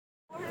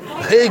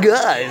Hey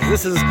guys,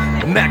 this is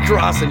Matt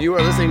Cross, and you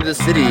are listening to the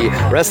City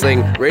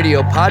Wrestling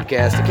Radio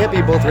Podcast. It can't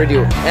be both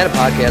radio and a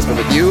podcast, but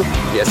with you,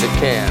 yes it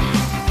can.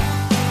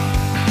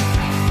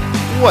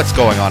 What's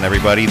going on,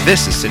 everybody?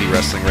 This is City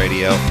Wrestling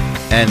Radio,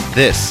 and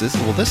this is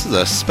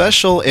a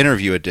special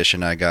interview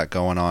edition I got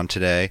going on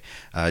today.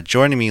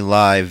 Joining me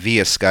live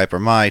via Skype are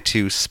my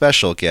two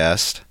special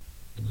guests.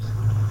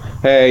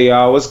 Hey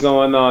y'all, what's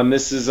going on?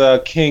 This is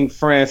King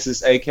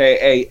Francis,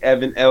 aka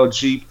Evan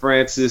L.G.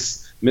 Francis,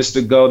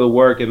 Mr. Go to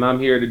Work, and I'm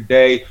here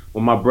today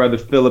with my brother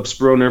Philip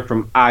Spruner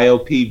from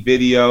IOP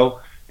Video,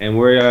 and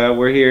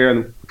we're here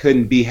and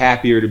couldn't be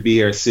happier to be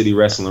here at City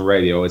Wrestling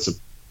Radio. It's an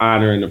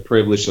honor and a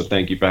privilege, so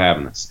thank you for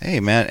having us.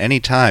 Hey man,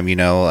 anytime.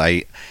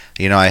 I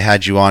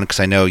had you on because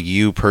I know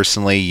you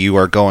personally. You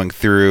are going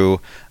through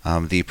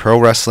the Pro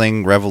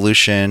Wrestling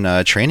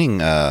Revolution training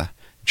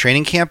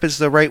camp is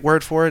the right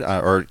word for it,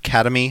 or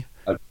academy.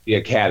 The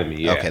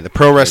academy, yeah. Okay, the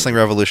Pro Wrestling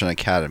Revolution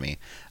Academy.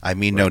 I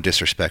mean no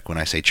disrespect when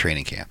I say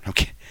training camp.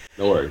 Okay.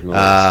 No worries.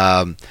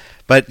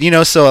 But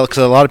so because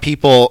a lot of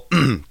people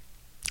think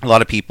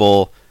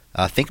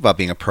about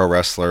being a pro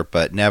wrestler,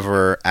 but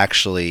never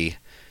actually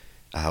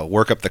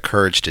work up the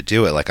courage to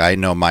do it. Like I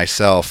know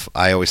myself,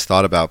 I always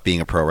thought about being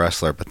a pro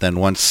wrestler, but then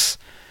once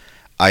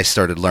I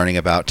started learning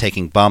about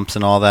taking bumps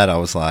and all that, I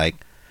was like,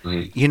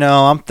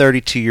 I'm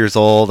 32 years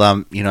old.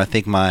 I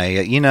think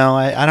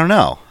I don't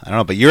know,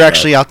 but you're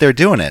actually out there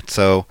doing it.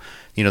 So,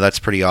 that's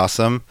pretty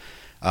awesome.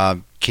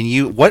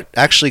 What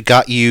actually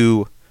got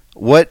you,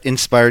 what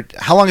inspired,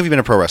 how long have you been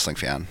a pro wrestling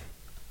fan?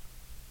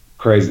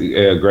 Crazy.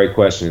 Great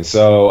question.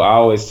 So I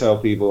always tell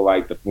people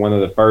one of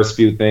the first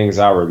few things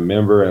I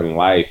remember in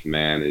life,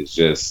 man, is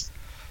just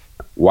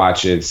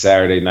watching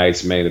Saturday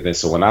Night's Main Event.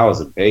 So when I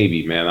was a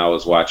baby, man, I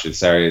was watching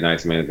Saturday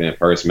Night's Main Event.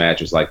 First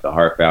match was like the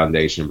Hart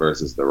Foundation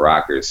versus the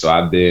Rockers. So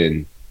I've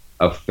been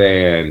a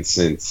fan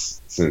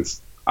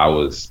since I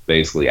was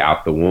basically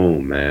out the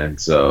womb, man.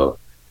 So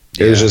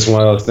it was just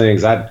one of those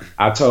things. I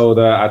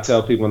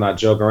tell people, and I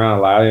joke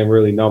around, like I didn't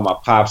really know my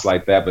pops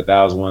like that, but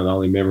that was one of the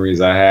only memories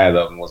I had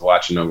of him was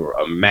watching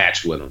a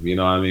match with him. You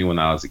know what I mean? When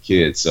I was a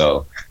kid.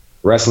 So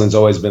wrestling's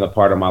always been a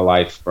part of my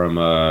life from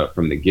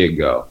the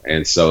get-go.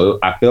 And so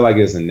I feel like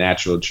it's a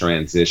natural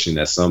transition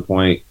at some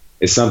point.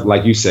 It's something,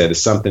 like you said,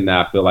 it's something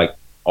that I feel like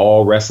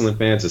all wrestling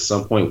fans at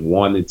some point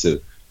wanted to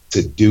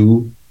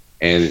do.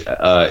 And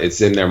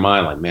it's in their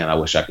mind like, man, I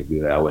wish I could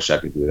do that. I wish I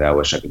could do that. I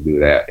wish I could do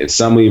that. And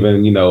some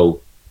even,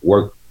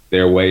 work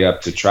their way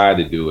up to try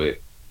to do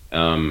it.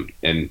 And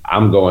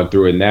I'm going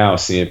through it now,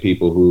 seeing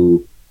people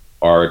who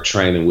are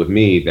training with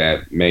me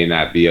that may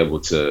not be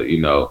able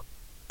to,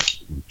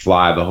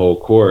 fly the whole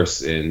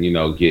course and,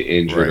 get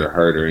injured or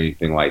hurt or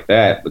anything like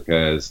that,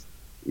 because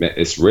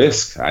it's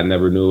risk. I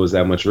never knew it was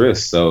that much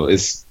risk. So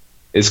it's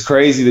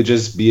crazy to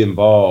just be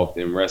involved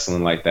in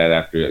wrestling like that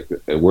after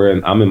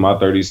I'm in my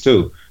 30s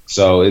too.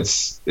 So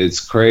it's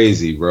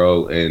crazy,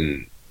 bro.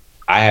 And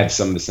I had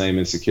some of the same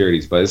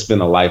insecurities, but it's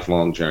been a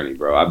lifelong journey,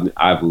 bro.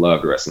 I've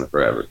loved wrestling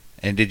forever.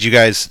 And did you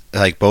guys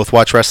both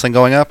watch wrestling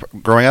growing up,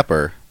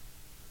 or?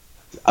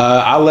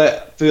 I'll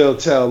let Phil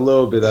tell a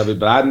little bit of it,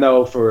 but I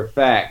know for a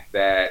fact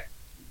that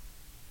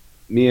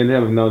me and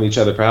him have known each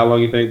other for how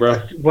long, you think, bro?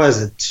 What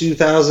is it,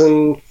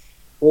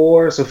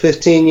 2004, so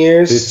 15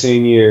 years?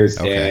 15 years,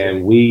 okay.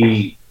 And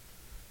we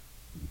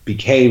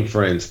became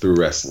friends through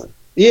wrestling.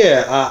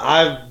 Yeah,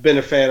 I've been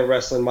a fan of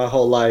wrestling my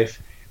whole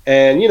life.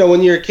 And,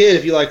 when you're a kid,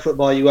 if you like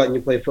football, you go out and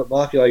you play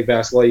football. If you like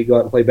basketball, you go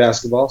out and play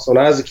basketball. So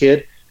when I was a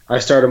kid, I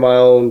started my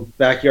own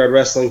backyard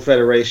wrestling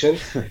federation.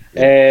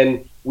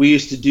 And we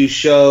used to do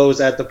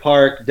shows at the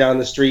park down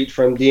the street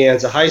from De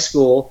Anza High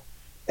School.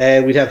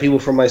 And we'd have people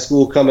from my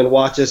school come and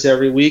watch us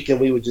every week.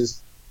 And we would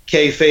just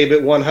kayfabe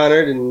at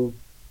 100 and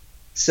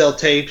sell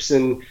tapes.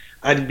 And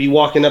I'd be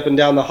walking up and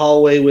down the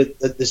hallway with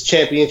this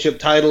championship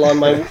title on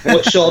my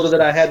shoulder that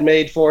I had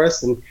made for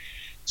us. And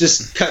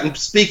just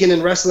speaking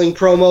in wrestling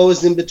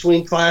promos in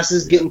between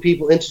classes, getting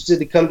people interested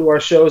to come to our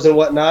shows and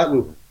whatnot.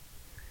 And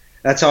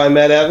that's how I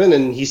met Evan,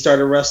 and he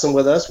started wrestling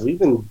with us. We've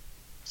been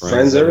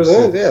friends ever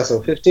since. Yeah,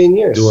 so 15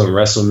 years. Doing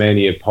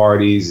WrestleMania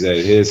parties at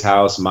his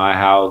house, my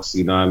house,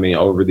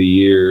 over the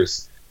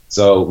years.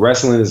 So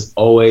wrestling is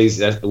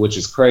always, which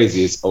is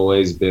crazy, it's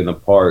always been a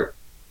part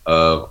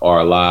of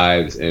our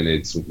lives, and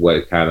it's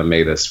what kind of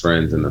made us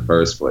friends in the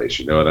first place.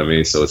 You know what I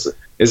mean? So it's a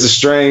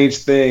strange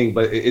thing,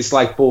 but it's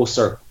like full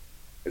circle.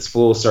 It's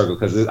full circle,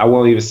 because I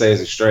won't even say it's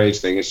a strange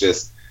thing.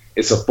 It's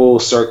a full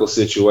circle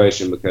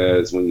situation,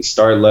 because when you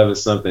start loving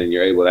something,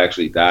 you're able to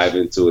actually dive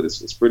into it.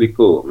 It's pretty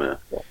cool, man.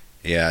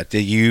 Yeah.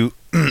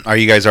 Are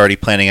you guys already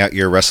planning out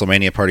your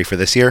WrestleMania party for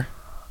this year?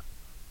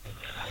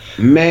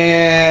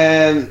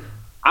 Man,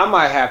 I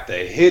might have to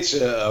hitch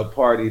a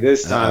party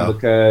this time,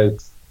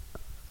 because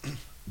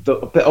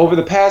over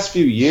the past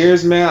few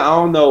years, man, I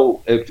don't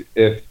know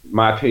if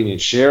my opinion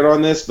shared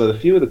on this, but a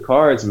few of the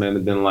cards, man,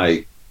 have been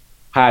like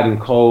hot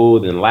and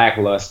cold and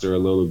lackluster a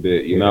little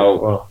bit,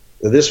 Well,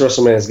 this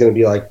WrestleMania is going to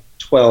be like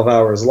 12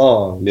 hours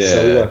long,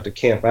 so we'll have to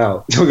camp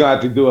out. We're going to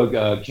have to do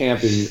a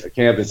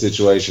camping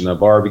situation, a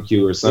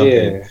barbecue or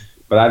something. Yeah.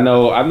 But I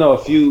know a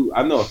few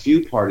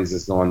parties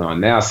that's going on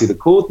now. See, the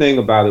cool thing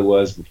about it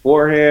was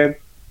beforehand,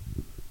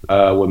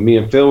 when me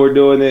and Phil were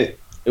doing it,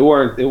 there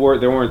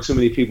weren't too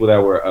many people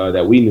that were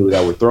that we knew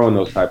that were throwing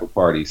those type of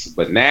parties.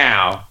 But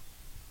now,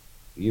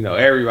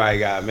 everybody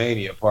got a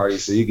Mania party,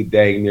 so you could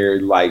dang near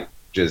like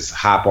just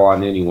hop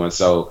on anyone.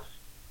 So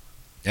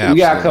Yeah, we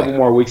got a absolutely. couple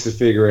more weeks to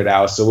figure it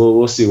out. So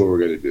we'll see what we're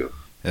gonna do.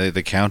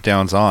 The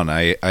countdown's on.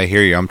 I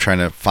hear you. I'm trying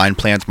to find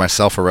plans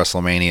myself for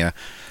WrestleMania,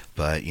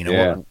 but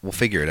Yeah. we'll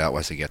figure it out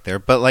once we get there.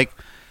 But like,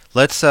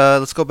 let's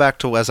go back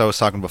to as I was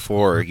talking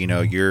before.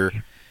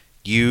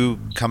 You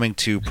coming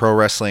to Pro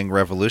Wrestling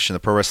Revolution, the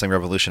Pro Wrestling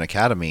Revolution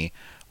Academy.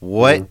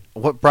 What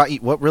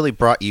really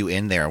brought you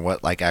in there?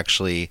 What like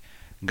actually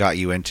got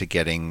you into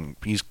getting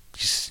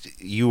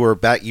you were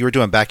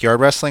doing backyard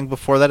wrestling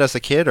before that as a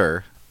kid,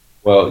 or?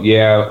 Well,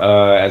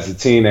 yeah, as a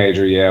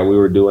teenager, yeah, we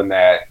were doing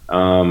that.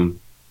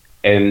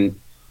 And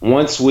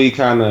once we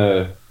kind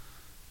of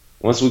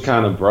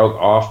broke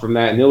off from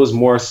that, and it was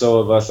more so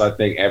of us, I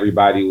think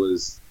it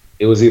was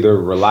either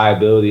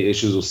reliability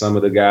issues with some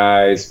of the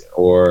guys,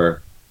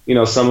 or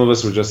some of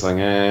us were just like,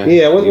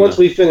 Yeah, once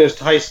we finished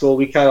high school,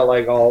 we kind of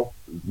like all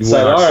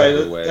decided, all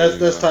right,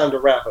 that's time to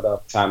wrap it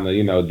up. Time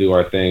to do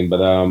our thing.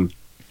 But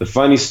the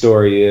funny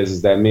story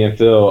is that me and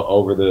Phil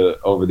over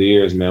the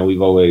years, man,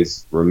 we've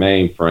always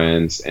remained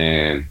friends,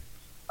 and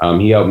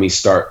he helped me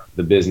start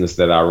the business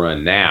that I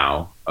run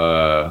now,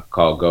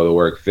 called Go to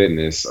Work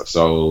Fitness.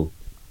 So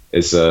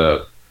it's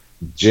a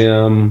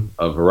gym,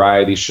 a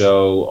variety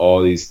show,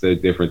 all these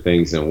different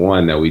things in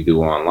one that we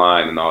do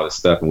online and all this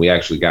stuff. And we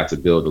actually got to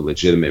build a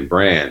legitimate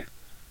brand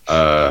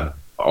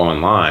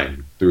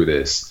online through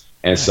this.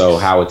 And so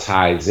how it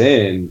ties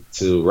in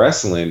to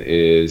wrestling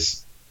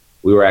is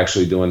we were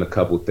actually doing a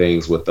couple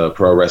things with the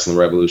Pro Wrestling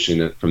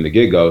Revolution from the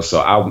get-go.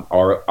 So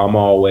I'm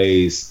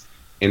always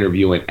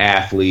interviewing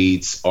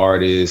athletes,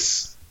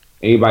 artists,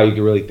 anybody you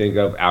can really think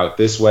of out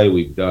this way.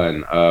 We've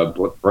done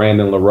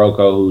Brandon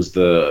LaRocco, who's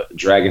the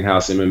Dragon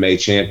House MMA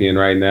champion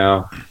right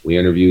now. We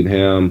interviewed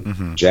him.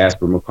 Mm-hmm.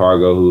 Jasper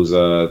McCargo, who's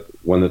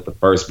one of the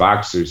first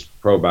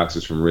pro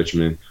boxers from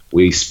Richmond.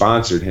 We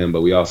sponsored him,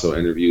 but we also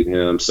interviewed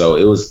him. So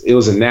it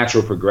was a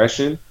natural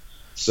progression.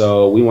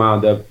 So we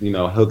wound up,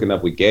 hooking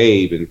up with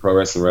Gabe in Pro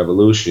Wrestling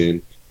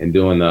Revolution and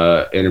doing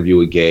an interview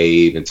with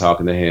Gabe and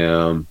talking to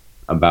him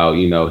about,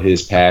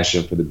 his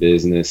passion for the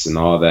business and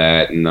all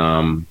that.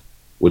 And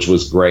which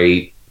was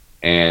great,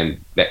 and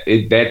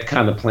that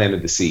kind of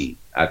planted the seed,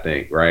 I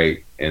think,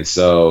 right? And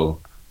so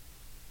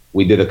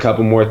we did a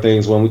couple more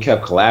things when we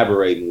kept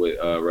collaborating with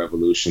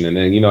Revolution, and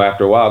then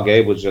after a while,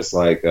 Gabe was just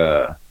like,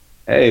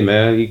 "Hey,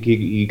 man,"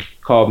 he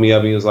called me up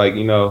and he was like,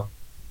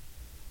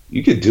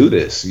 "You could do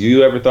this.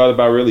 You ever thought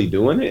about really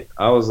doing it?"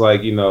 I was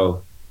like,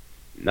 "Nah,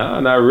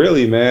 not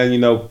really,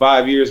 man.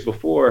 5 years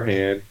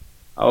beforehand,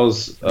 I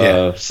was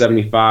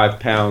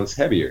 75 pounds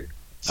heavier."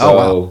 So, oh,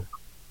 wow.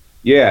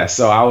 Yeah,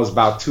 so I was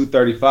about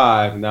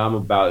 235. Now I'm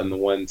about in the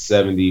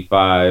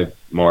 175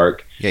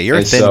 mark. Yeah, you're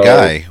a thin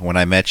guy. When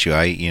I met you,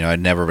 I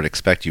never would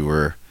expect you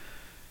were.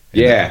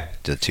 The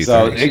 230s.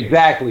 So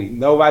exactly,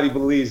 nobody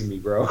believes me,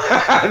 bro.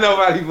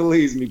 Nobody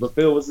believes me, but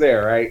Phil was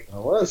there, right? I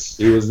was.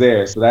 He was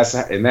there. So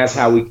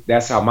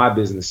that's how my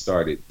business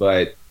started.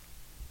 But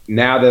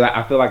now that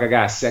I feel like I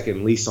got a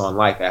second lease on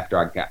life after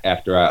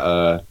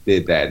I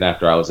did that, and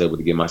after I was able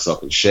to get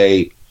myself in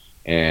shape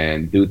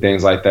and do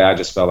things like that, I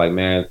just felt like,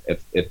 man,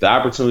 if the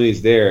opportunity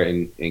is there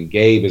and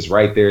Gabe is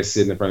right there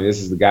sitting in front of me, this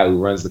is the guy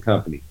who runs the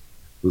company,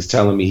 who's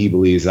telling me he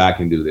believes I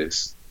can do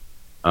this.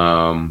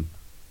 And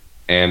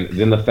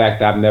then the fact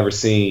that I've never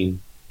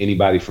seen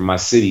anybody from my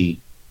city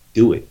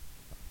do it.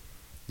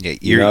 Yeah,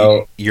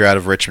 you're out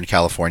of Richmond,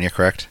 California,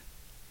 correct?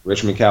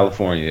 Richmond,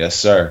 California, yes,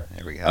 sir.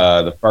 There we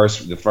go. The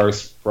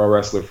first pro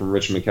wrestler from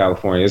Richmond,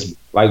 California. It's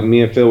like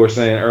me and Phil were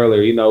saying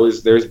earlier.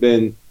 There's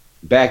been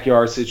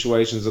backyard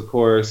situations, of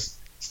course,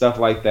 stuff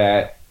like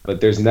that,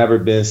 but there's never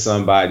been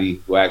somebody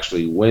who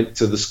actually went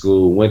to the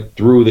school, went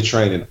through the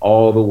training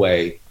all the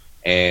way,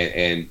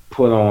 and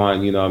put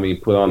on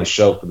a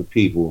show for the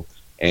people,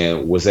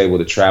 and was able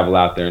to travel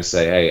out there and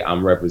say, hey,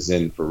 I'm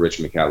representing for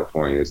Richmond,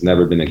 California. There's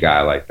never been a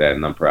guy like that,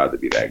 and I'm proud to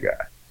be that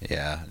guy.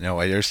 Yeah, no,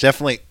 there's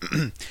definitely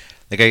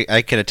like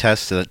I can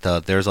attest to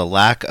that. There's a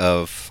lack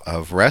of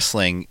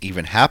wrestling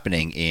even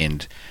happening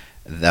in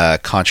the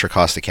Contra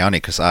Costa County,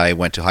 because I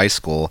went to high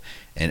school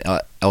in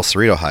El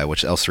Cerrito High,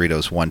 which El Cerrito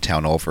is one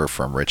town over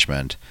from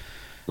Richmond.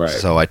 Right.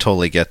 So I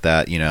totally get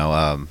that.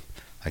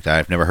 Like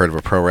I've never heard of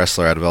a pro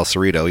wrestler out of El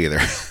Cerrito either.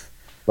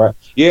 Right.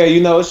 Yeah,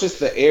 it's just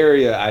the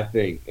area. I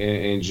think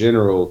in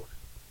general,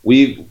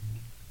 and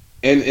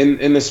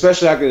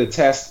especially I could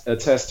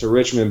attest to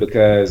Richmond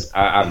because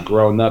I've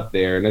grown up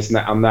there, and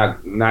I'm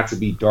not to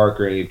be dark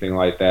or anything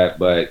like that,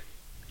 but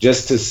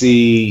just to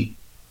see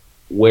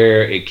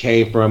where it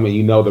came from,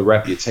 and the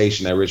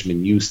reputation that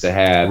Richmond used to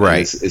have.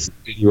 Right. It's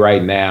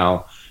right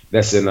now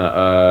that's in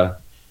a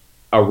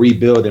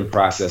rebuilding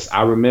process.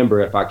 I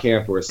remember, if I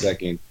can for a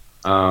second,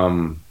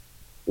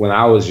 when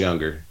I was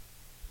younger,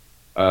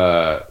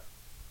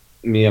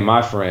 me and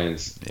my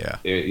friends, Yeah.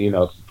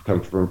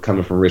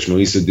 Coming from Richmond,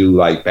 we used to do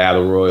like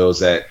battle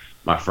royals at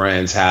my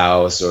friend's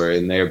house or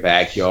in their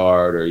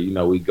backyard,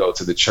 or we'd go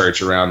to the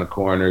church around the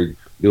corner,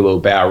 do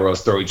little battle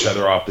royals, throw each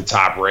other off the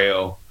top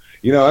rail,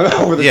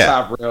 over the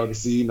top rail to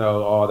see,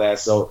 all that.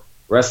 So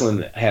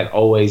wrestling had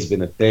always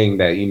been a thing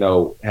that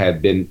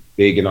had been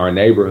big in our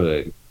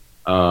neighborhood,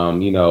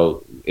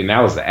 and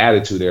that was the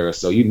Attitude Era.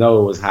 So it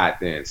was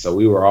hot then. So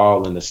we were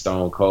all in the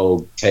Stone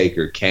Cold,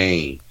 Taker,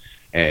 Kane,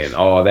 and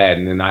all that.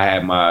 And then I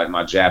had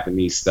my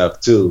Japanese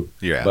stuff too.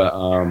 Yeah.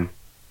 But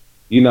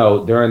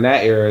during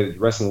that era,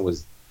 wrestling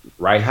was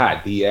right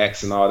hot,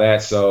 DX and all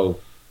that. So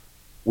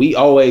we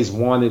always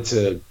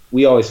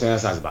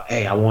fantasized about,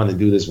 hey, I want to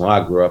do this when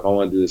I grow up. I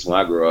want to do this when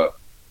I grow up.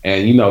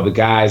 And the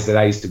guys that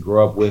I used to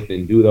grow up with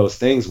and do those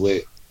things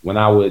with, when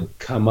I would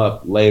come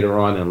up later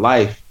on in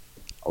life,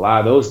 a lot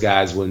of those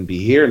guys wouldn't be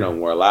here no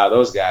more. A lot of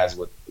those guys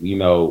would,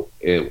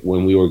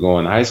 when we were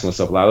going to high school and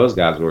stuff, a lot of those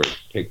guys were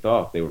picked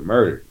off. They were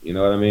murdered. You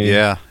know what I mean?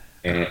 Yeah.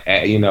 And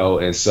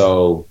and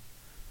so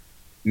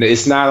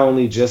it's not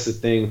only just a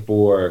thing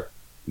for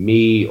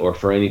me or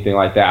for anything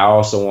like that. I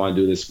also want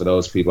to do this for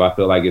those people. I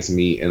feel like it's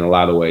me in a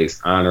lot of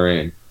ways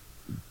honoring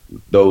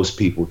those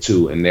people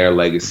too and their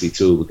legacy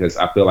too, because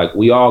I feel like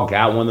we all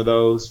got one of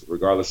those,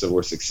 regardless if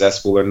we're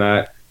successful or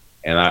not.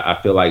 And I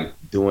feel like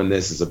doing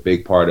this is a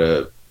big part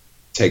of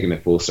taking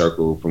it full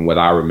circle from what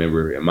I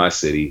remember in my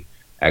city,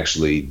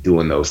 actually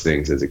doing those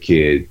things as a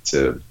kid.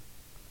 To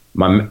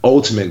my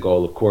ultimate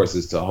goal, of course,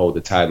 is to hold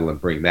the title and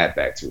bring that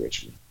back to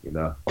Richmond.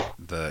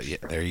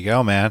 There you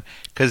go, man.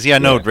 Because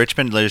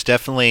Richmond. There's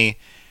definitely,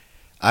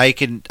 I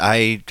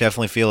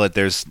definitely feel that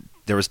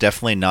there was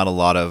definitely not a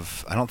lot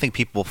of. I don't think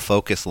people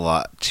focus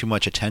too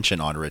much attention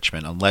on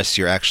Richmond unless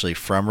you're actually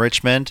from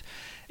Richmond,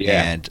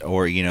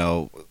 or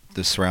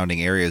the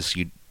surrounding areas.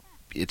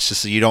 It's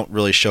just you don't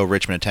really show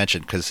Richmond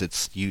attention because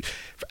it's you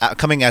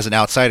coming as an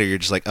outsider. You're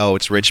just like, oh,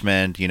 it's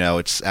Richmond.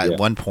 It's at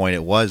one point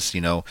it was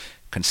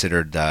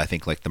considered I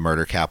think like the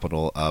murder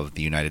capital of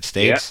the United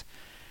States.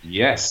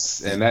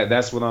 Yes, and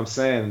that's what I'm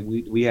saying.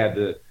 We had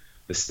the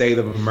state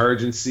of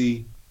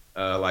emergency,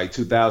 like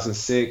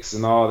 2006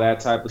 and all that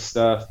type of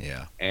stuff.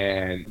 Yeah,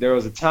 and there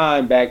was a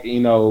time back,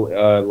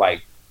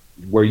 like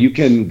where you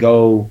can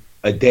go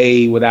a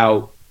day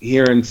without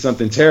hearing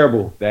something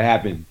terrible that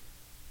happened.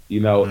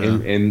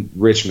 In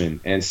Richmond.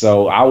 And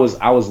so I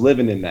was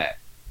living in that.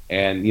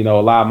 And, a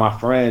lot of my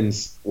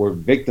friends were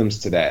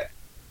victims to that.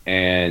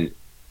 And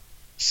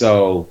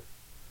so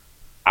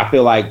I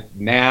feel like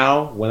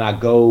now when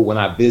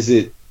I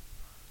visit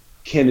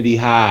Kennedy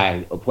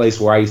High, a place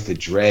where I used to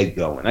dread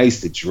going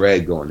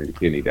to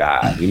Kennedy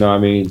High. You know what I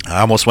mean?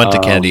 I almost went to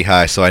Kennedy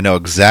High, so I know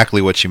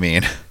exactly what you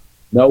mean.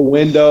 No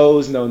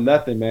windows, no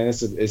nothing, man.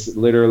 It's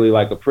literally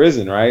like a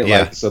prison, right?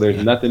 Yeah. Like, so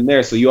there's nothing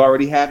there. So you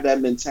already have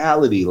that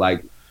mentality,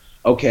 like,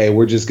 okay,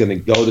 we're just going to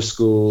go to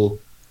school,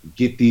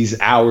 get these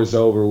hours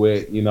over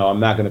with. I'm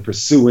not going to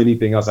pursue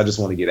anything else. I just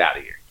want to get out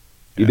of here.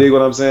 You dig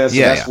what I'm saying? So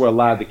that's where a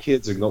lot of the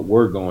kids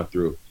were going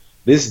through.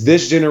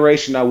 This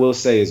generation, I will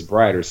say, is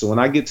brighter. So when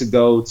I get to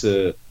go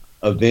to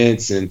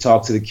events and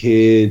talk to the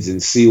kids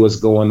and see what's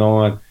going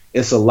on,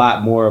 it's a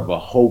lot more of a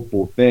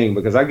hopeful thing,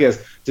 because I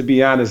guess, to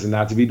be honest, and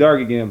not to be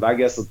dark again, but I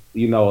guess, a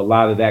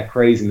lot of that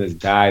craziness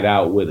died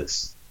out with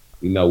us,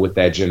 with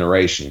that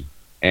generation,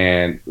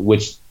 and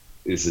which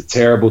is a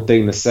terrible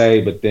thing to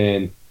say, but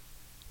then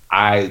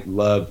I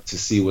love to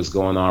see what's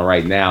going on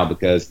right now,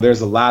 because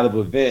there's a lot of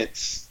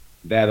events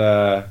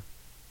that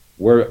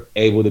we're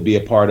able to be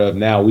a part of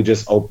now.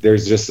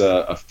 There's just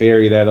a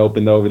ferry that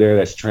opened over there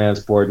that's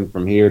transporting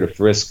from here to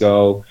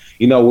Frisco.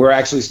 We're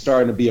actually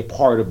starting to be a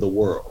part of the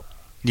world.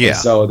 Yeah. And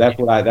so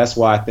that's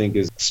why I think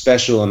is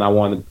special, and I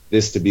wanted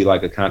this to be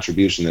like a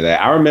contribution to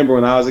that. I remember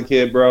when I was a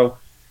kid, bro,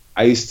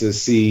 I used to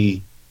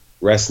see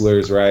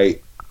wrestlers,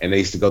 right? And they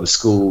used to go to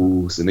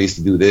schools, and they used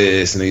to do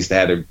this, and they used to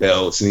have their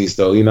belts, and they used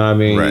to, Right.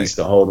 They used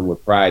to hold them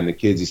with pride, and the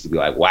kids used to be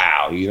like,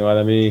 wow, you know what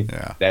I mean?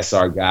 Yeah. That's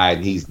our guy,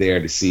 and he's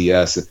there to see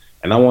us.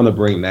 And I want to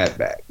bring that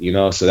back,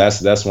 So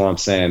that's what I'm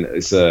saying.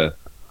 It's a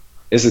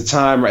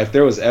time, if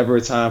there was ever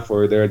a time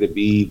for there to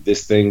be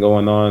this thing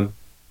going on,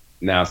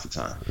 now's the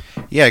time.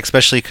 Yeah,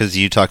 especially because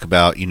you talk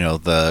about,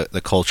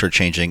 the culture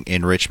changing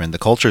in Richmond. The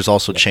culture's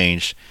also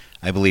changed,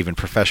 I believe, in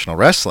professional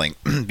wrestling,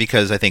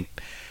 because I think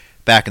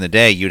back in the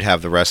day, you'd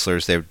have the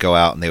wrestlers, they would go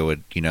out and they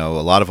would, a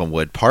lot of them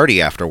would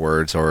party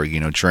afterwards or,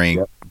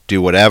 drink,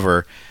 do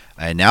whatever.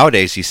 And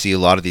nowadays, you see a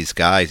lot of these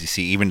guys, you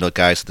see even the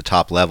guys at the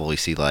top level, you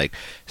see like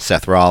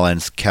Seth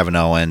Rollins, Kevin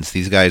Owens,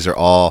 these guys are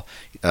all,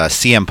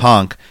 CM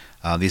Punk,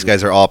 these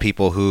guys are all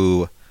people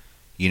who,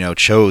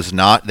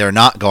 they're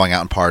not going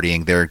out and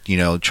partying. They're,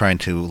 trying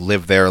to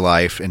live their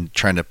life and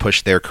trying to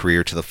push their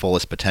career to the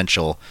fullest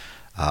potential,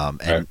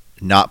 and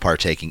not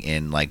partaking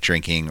in like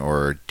drinking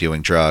or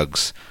doing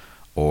drugs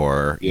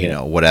or,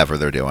 whatever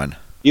they're doing.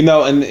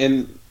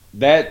 And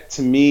that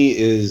to me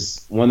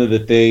is one of the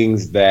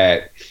things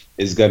that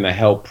is going to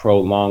help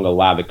prolong a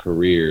lot of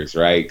careers,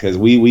 right? Because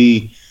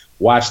we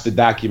watch the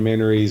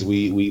documentaries,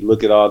 we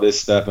look at all this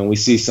stuff, and we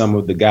see some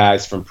of the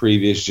guys from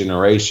previous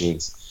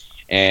generations.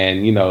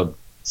 And,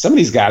 some of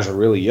these guys are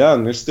really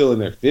young. They're still in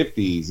their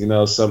 50s,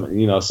 some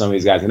of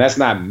these guys. And that's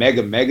not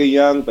mega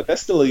young, but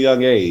that's still a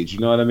young age, you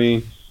know what I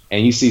mean?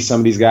 And you see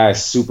some of these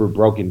guys super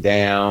broken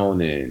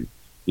down and,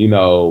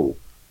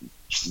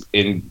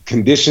 in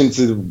condition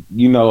to,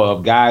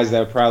 of guys that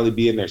would probably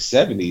be in their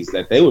 70s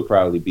that they would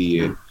probably be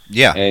in.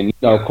 Yeah. And,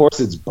 of course,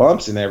 it's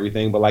bumps and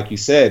everything. But like you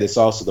said, it's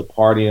also the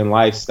partying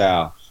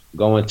lifestyle,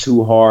 going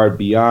too hard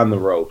beyond the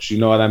ropes. You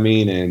know what I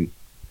mean?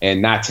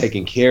 And not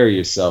taking care of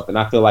yourself. And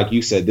I feel like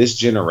you said this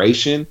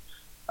generation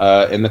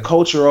and the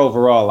culture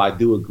overall, I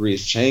do agree,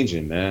 is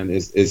changing, man.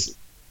 It's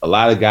a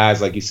lot of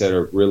guys, like you said,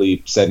 are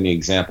really setting the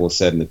example,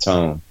 setting the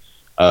tone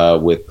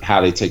with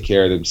how they take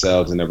care of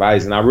themselves and their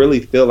bodies. And I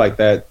really feel like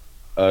that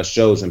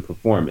shows in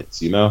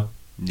performance,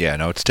 Yeah,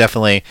 no, it's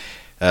definitely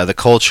the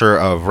culture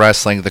of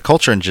wrestling, the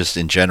culture in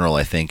general,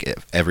 I think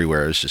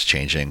everywhere is just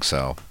changing.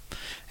 So,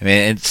 I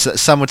mean,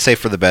 some would say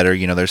for the better.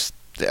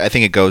 I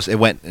think it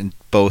went in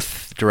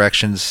both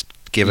directions,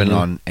 given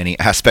on any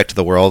aspect of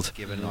the world.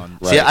 You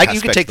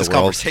could take this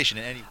conversation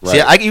in any.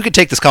 Right. You could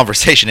take this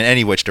conversation in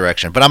any which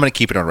direction, but I'm going to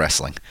keep it on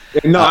wrestling.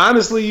 No,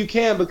 honestly, you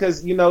can,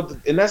 because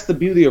and that's the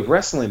beauty of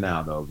wrestling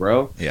now, though,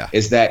 bro. Yeah,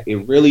 is that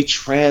it really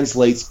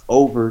translates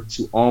over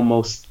to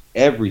almost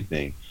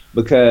everything,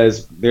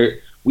 because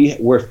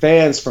we're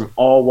fans from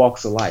all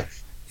walks of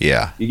life.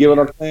 Yeah, you get what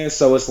I'm saying?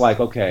 So it's like,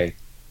 okay,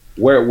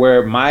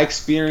 where my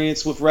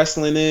experience with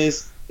wrestling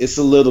is, it's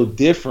a little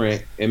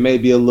different and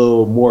maybe a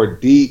little more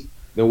deep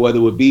than what it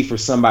would be for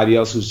somebody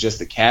else who's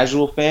just a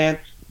casual fan,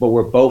 but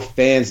we're both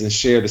fans and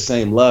share the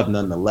same love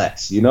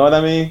nonetheless. You know what I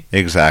mean?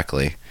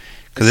 Exactly.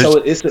 So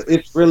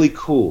it's really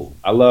cool.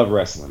 I love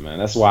wrestling, man.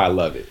 That's why I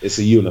love it. It's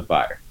a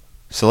unifier.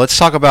 So let's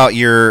talk about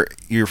your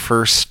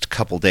first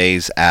couple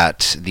days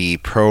at the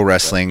Pro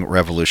Wrestling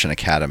Revolution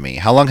Academy.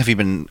 How long have you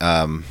been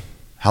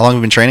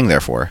training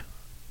there for?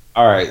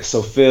 All right,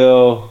 so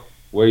Phil,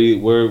 when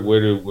did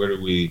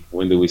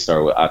we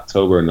start with?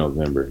 October or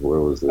November? Where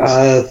was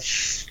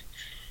this?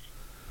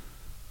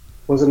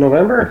 Was it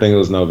November? I think it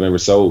was November.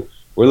 So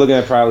we're looking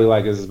at probably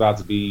like it's about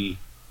to be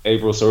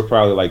April, so we're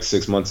probably like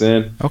 6 months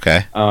in.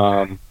 Okay.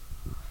 The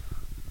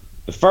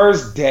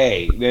first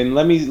day, then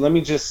let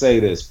me just say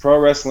this: Pro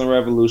Wrestling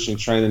Revolution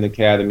Training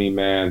Academy,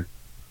 man.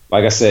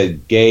 Like I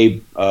said,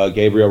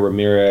 Gabriel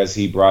Ramirez,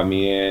 he brought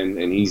me in,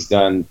 and he's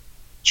done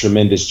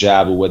tremendous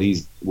job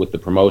with the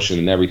promotion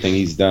and everything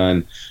he's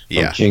done,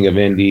 from King of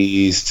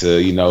Indies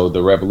to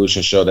the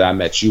Revolution show that I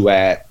met you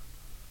at,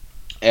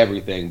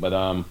 everything. But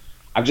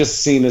I've just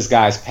seen this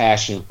guy's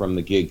passion from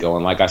the get-go.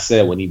 And like I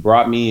said, when he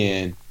brought me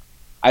in,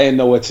 I didn't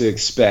know what to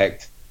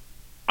expect.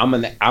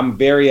 I'm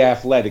very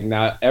athletic.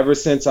 Now, ever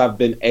since I've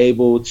been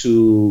able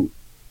to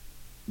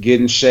get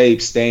in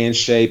shape, stay in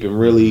shape, and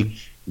really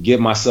get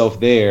myself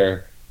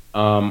there,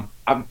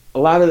 a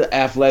lot of the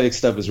athletic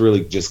stuff has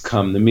really just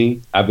come to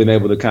me. I've been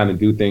able to kind of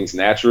do things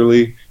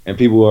naturally, and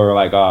people are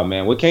like, "Oh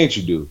man, what can't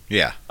you do?"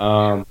 Yeah.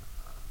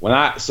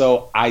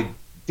 So I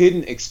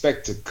didn't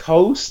expect to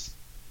coast,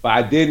 but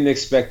I didn't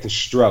expect to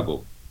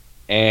struggle.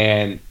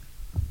 And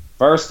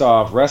first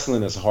off,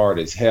 wrestling is hard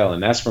as hell,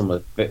 and that's from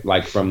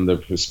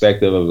the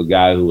perspective of a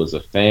guy who was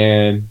a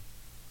fan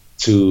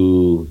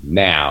to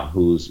now,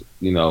 who's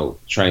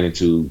training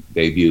to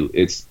debut.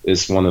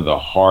 It's one of the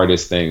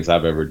hardest things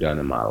I've ever done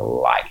in my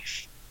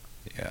life.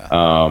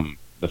 Yeah.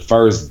 The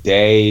first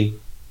day,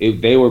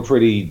 they were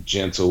pretty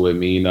gentle with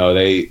me.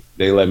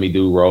 They let me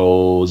do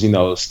rolls,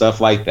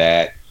 stuff like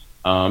that.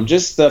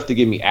 Just stuff to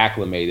get me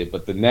acclimated.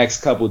 But the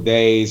next couple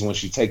days,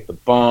 once you take the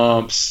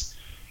bumps,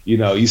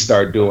 you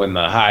start doing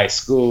the high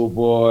school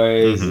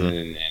boys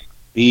and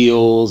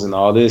deals and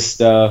all this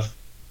stuff.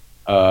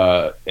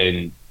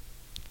 And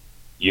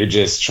you're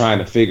just trying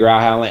to figure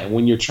out how to land.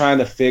 When you're trying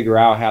to figure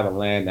out how to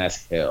land,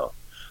 that's hell.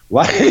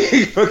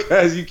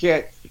 Because you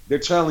can't, they're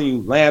telling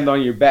you land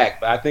on your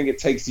back, but I think it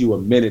takes you a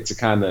minute to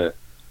kind of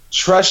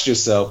trust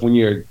yourself when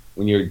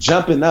you're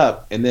jumping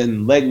up and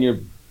then letting your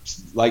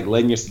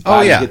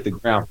body hit the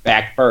ground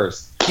back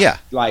first. Yeah.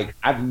 Like,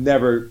 I've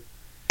never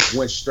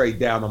went straight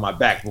down on my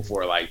back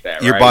before like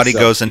that. Your body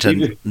goes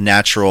into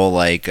natural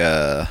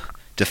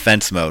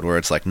defense mode where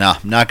it's like, nah,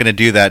 I'm not going to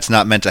do that. It's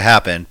not meant to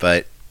happen.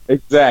 But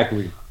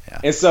exactly.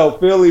 Yeah. And so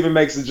Phil even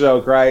makes a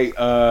joke, right?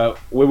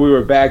 When we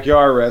were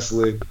backyard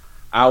wrestling,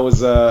 I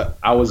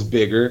was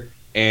bigger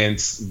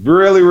and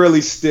really,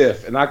 really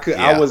stiff, and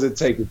I wasn't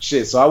taking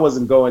shit, so I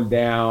wasn't going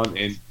down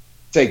and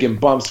taking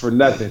bumps for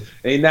nothing.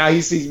 And now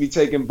he sees me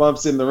taking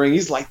bumps in the ring.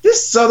 He's like,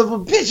 "This son of a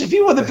bitch! If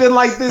he would have been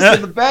like this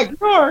in the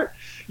backyard,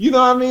 you know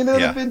what I mean? It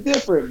would have been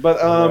different." But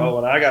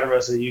when I got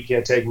arrested, you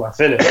can't take my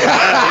finish.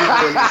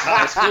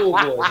 High school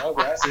boys.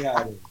 Okay, I see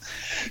how it is.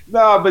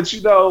 No, but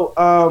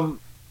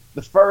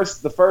the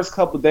first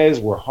couple of days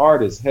were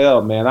hard as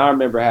hell, man. I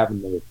remember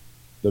having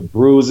the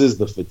bruises,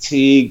 the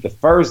fatigue, the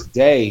first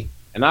day,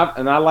 and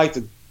I like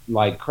to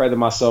credit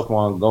myself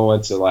on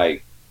going to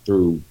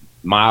through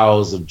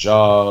miles of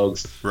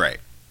jogs. Right.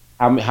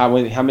 How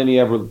many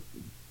ever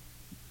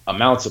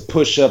amounts of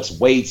push-ups,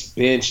 weights,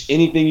 bench,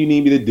 anything you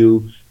need me to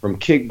do, from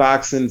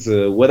kickboxing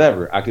to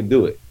whatever, I could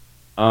do it.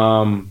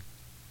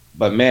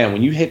 But man,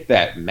 when you hit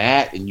that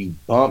mat and you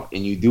bump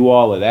and you do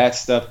all of that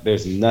stuff,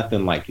 there's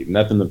nothing like it,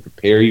 nothing to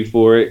prepare you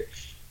for it.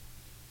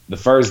 The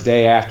first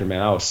day after,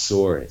 man, I was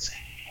sore as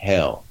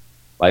hell.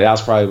 Like that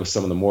was probably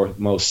some of the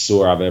most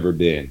sore I've ever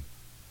been.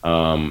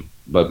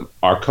 But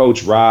our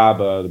coach Rob,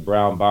 the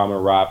Brown Bomber,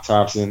 Rob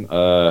Thompson,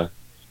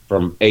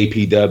 from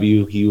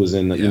APW, he was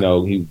in,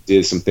 he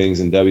did some things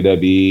in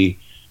WWE.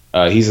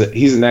 He's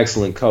an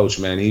excellent coach,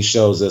 man. He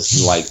shows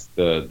us like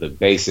the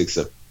basics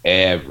of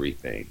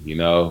everything,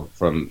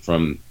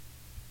 from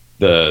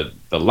the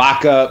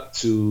lockup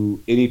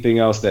to anything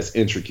else that's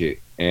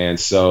intricate. And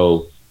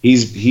so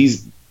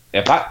he's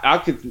if I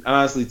could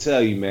honestly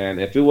tell you, man,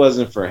 if it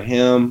wasn't for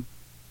him,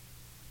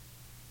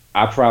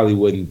 I probably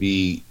wouldn't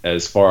be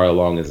as far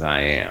along as I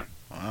am.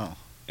 Wow.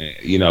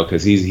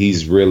 Because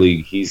he's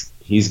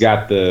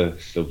got the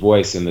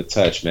voice and the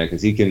touch, man.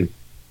 Because he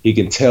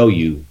can tell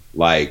you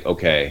like,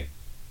 okay,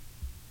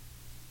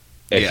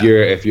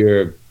 if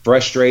you're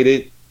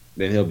frustrated,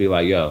 then he'll be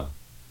like, yo,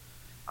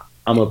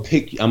 I'm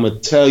gonna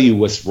tell you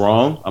what's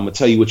wrong. I'm gonna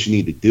tell you what you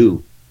need to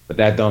do. But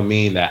that don't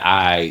mean that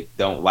I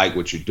don't like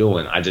what you're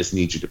doing. I just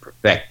need you to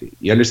perfect it.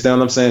 You understand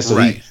what I'm saying? So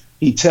right.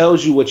 he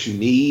tells you what you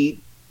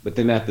need, but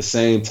then at the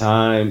same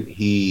time,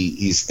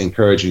 he's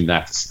encouraging you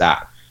not to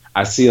stop.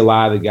 I see a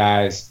lot of the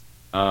guys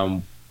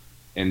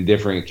in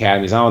different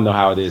academies. I don't know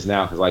how it is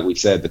now because, like we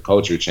said, the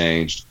culture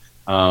changed.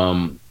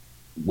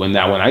 When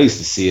I used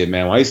to see it,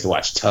 man, when I used to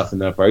watch Tough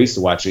Enough, or I used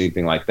to watch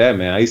anything like that,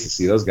 man, I used to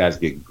see those guys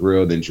get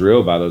grilled and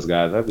drilled by those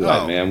guys. I'd be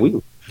like, man, we're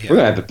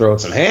gonna have to throw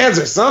some hands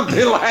or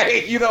something,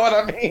 like, you know what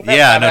I mean?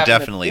 Yeah, no,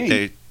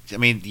 definitely.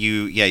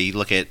 You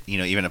look at,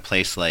 even a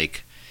place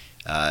like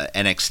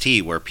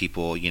NXT where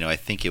people, I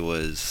think it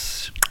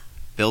was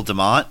Bill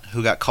DeMott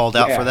who got called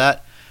out for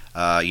that,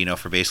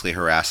 for basically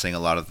harassing a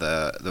lot of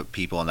the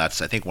people, and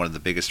that's, I think, one of the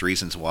biggest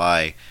reasons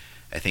why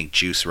I think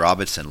Juice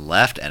Robinson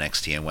left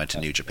NXT and went to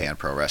New Japan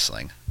Pro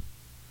Wrestling.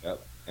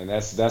 Yep, and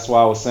that's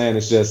why I was saying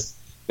it's just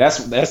that's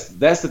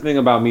the thing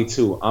about me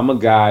too. I'm a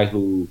guy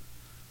who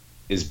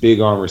is big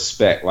on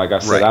respect. Like I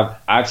said, right.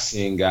 I've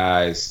seen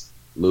guys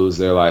lose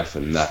their life for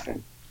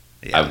nothing.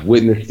 Yeah. I've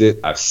witnessed it.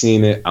 I've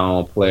seen it. I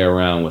don't play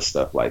around with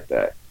stuff like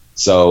that.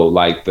 So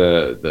like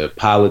the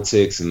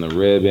politics and the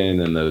ribbon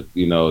and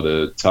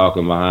the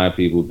talking behind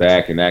people's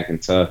back and acting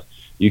tough,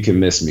 you can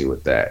miss me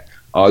with that.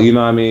 Oh, you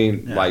know what I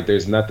mean? Yeah. Like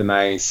there's nothing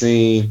I ain't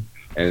seen,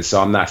 and so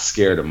I'm not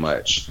scared of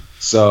much.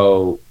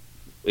 So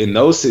in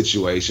those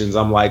situations,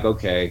 I'm like,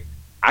 okay,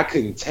 I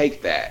couldn't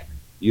take that.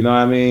 You know what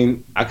I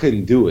mean? I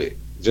couldn't do it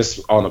just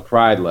on a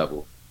pride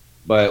level.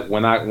 But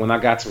when I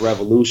got to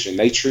Revolution,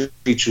 they treat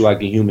you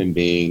like a human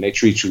being. They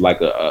treat you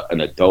like an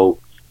adult.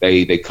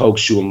 They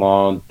coax you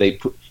along.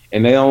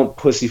 And they don't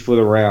pussyfoot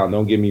around.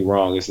 Don't get me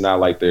wrong. It's not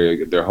like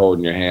they're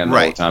holding your hand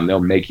all the time. They'll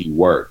make you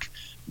work.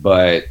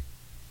 But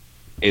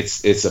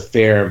it's a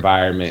fair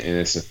environment and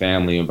it's a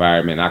family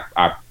environment.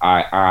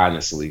 I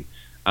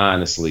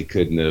honestly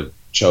couldn't have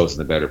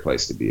chosen a better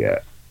place to be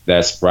at.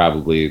 That's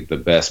probably the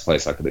best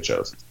place I could have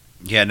chosen.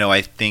 Yeah, no,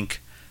 I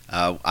think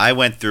I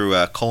went through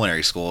a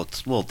culinary school.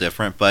 It's a little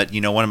different, but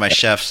one of my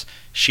chefs,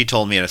 she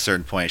told me at a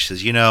certain point, she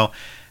says,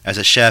 as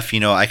a chef,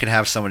 I could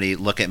have somebody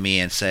look at me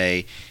and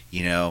say,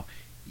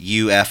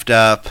 you effed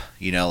up,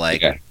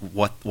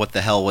 what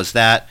the hell was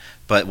that?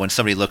 But when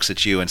somebody looks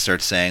at you and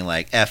starts saying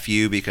like F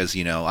you because,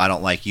 I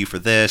don't like you for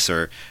this,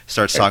 or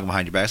starts talking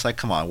behind your back, it's like,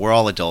 come on, we're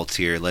all adults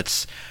here.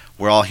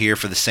 We're all here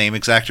for the same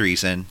exact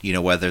reason,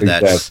 whether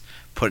that's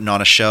putting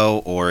on a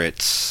show or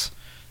it's,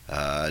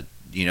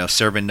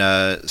 serving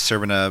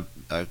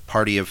a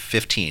party of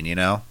 15,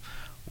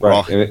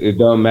 Right. And it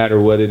don't matter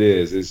what it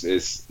is.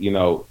 It's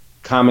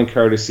common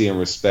courtesy and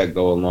respect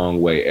go a long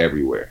way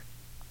everywhere.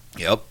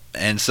 Yep.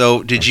 And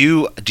so have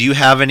you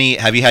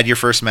had your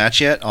first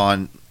match yet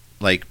on,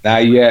 like?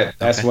 Not yet.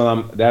 That's what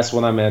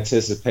I'm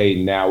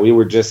anticipating now. They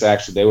were just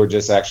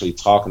actually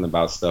talking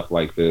about stuff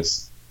like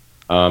this.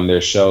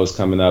 There's shows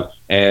coming up,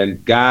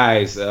 and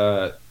guys,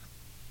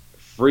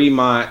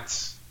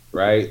 Fremont,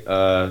 right?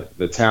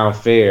 The town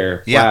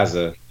fair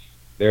plaza,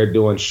 they're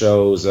doing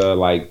shows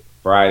like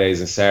Fridays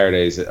and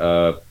Saturdays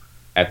at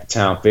the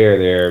town fair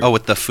there. Oh,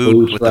 with the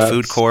food the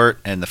food court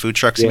and the food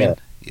trucks, you mean?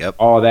 Yep.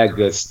 All that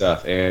good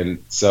stuff.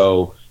 And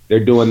so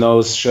they're doing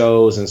those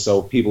shows, and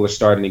so people are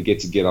starting to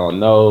get on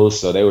those.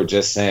 So they were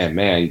just saying,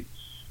 man,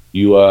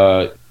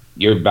 you're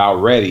about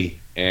ready.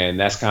 And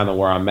that's kind of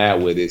where I'm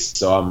at with it.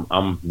 So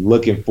I'm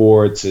looking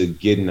forward to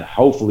getting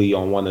hopefully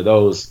on one of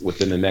those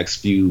within the next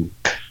few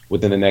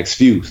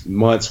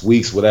months,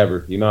 weeks,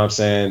 whatever. You know what I'm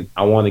saying?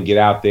 I want to get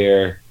out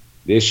there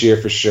this year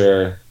for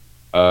sure.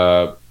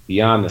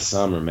 Beyond the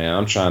summer, man,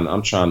 I'm trying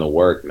to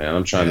work, man.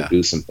 I'm trying to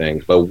do some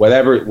things, but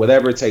whatever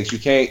it takes.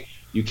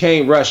 You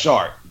can't rush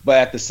art, but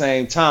at the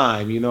same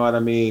time, you know what I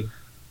mean.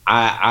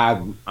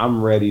 I'm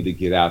ready to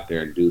get out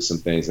there and do some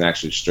things and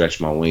actually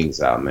stretch my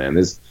wings out, man.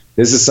 This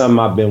is something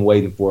I've been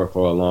waiting for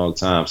a long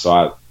time.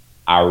 So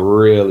I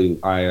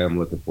am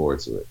looking forward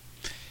to it.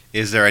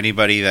 Is there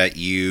anybody that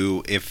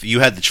if you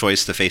had the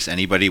choice to face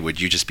anybody, would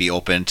you just be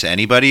open to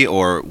anybody,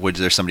 or was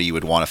there somebody you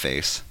would want to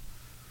face?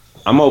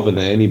 I'm open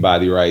to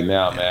anybody right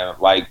now, man.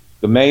 Like,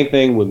 the main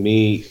thing with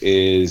me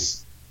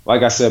is,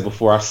 like I said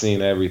before, I've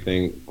seen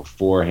everything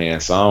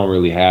beforehand, so I don't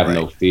really have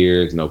no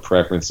fears, no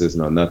preferences,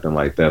 no nothing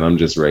like that. I'm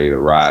just ready to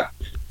rock.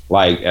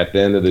 Like, at the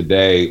end of the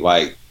day,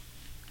 like,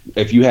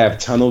 if you have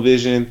tunnel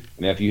vision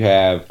and if you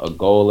have a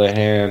goal at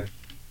hand,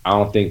 I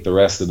don't think the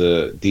rest of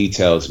the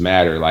details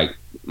matter. Like,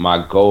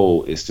 my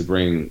goal is to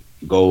bring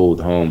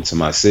gold home to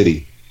my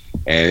city,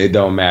 and it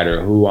don't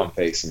matter who I'm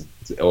facing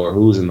or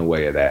who's in the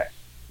way of that.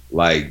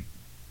 Like,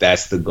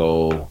 that's the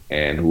goal,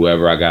 and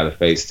whoever I got to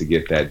face to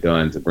get that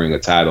done, to bring a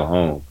title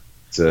home,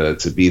 to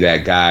be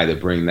that guy to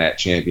bring that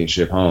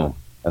championship home.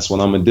 That's what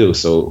I'm gonna do.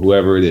 So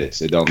whoever it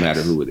is, it don't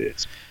matter who it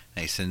is.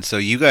 Nice. And so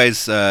you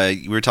guys,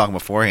 we were talking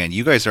beforehand,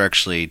 you guys are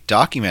actually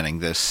documenting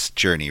this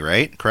journey,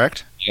 right?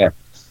 Correct? Yeah.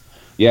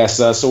 Yes.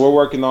 So we're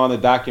working on a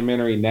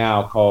documentary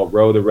now called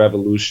Road to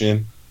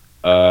Revolution,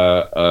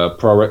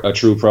 a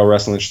true pro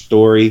wrestling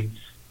story,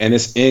 and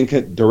it's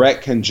in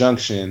direct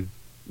conjunction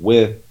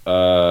with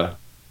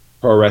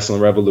Pro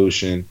Wrestling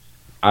Revolution,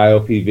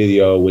 IOP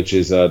Video, which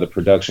is the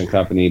production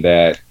company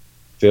that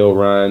Phil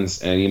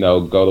runs, and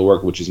Go to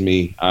Work, which is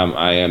me.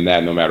 I am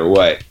that no matter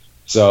what.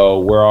 So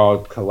we're all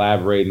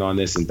collaborating on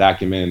this and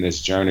documenting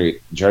this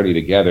journey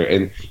together.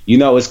 And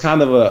it's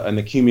kind of an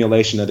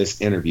accumulation of this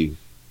interview,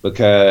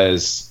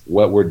 because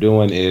what we're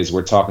doing is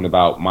we're talking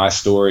about my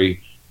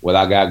story, what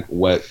I got,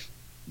 what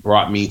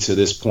brought me to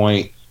this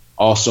point,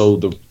 also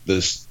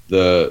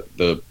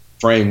the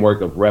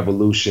framework of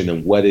revolution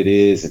and what it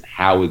is and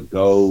how it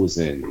goes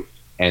and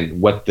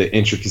what the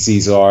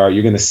intricacies are.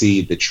 You're going to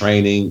see the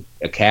training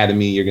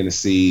academy. You're going to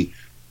see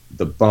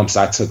the bumps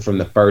I took from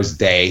the first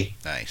day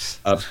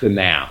up to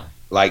now,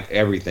 like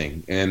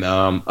everything, and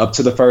up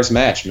to the first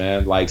match,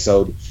 man. Like,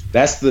 so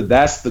that's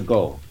the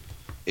goal,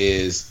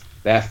 is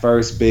that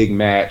first big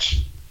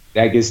match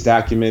that gets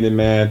documented,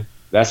 man.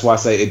 That's why I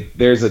say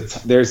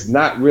there's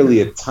not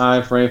really a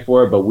time frame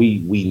for it, but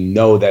we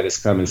know that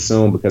it's coming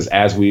soon, because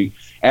as we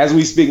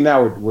speak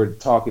now, we're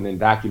talking and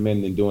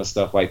documenting and doing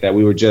stuff like that.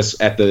 We were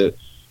just at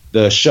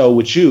the show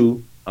with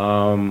you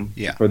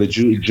for the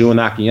Jun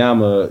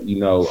Akiyama,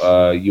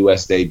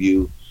 U.S.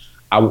 debut.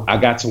 I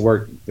got to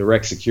work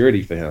direct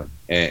security for him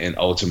and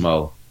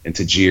Ultimo and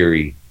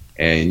Tajiri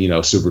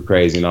and Super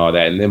Crazy and all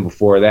that. And then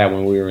before that,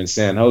 when we were in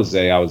San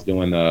Jose, I was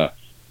doing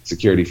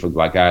security for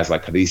guys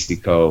like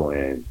Caristico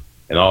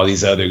and all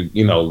these other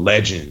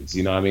legends.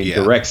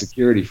 Direct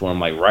security for him,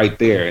 like right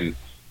there. And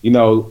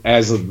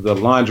as the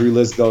laundry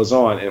list goes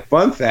on. And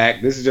fun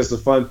fact, this is just a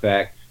fun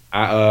fact,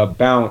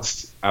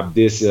 I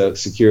did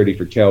security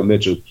for Kel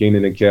Mitchell,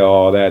 Keenan and Kel,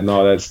 all that, and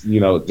all that's,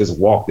 just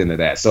walked into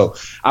that. So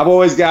I've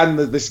always gotten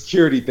the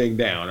security thing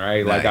down,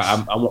 right? Nice.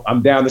 Like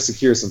I'm down to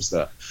secure some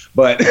stuff.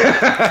 But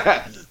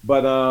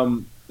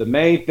the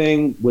main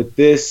thing with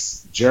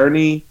this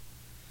journey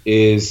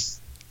is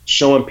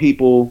showing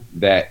people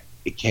that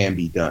it can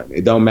be done.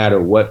 It don't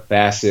matter what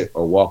facet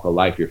or walk of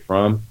life you're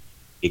from,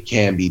 it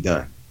can be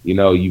done.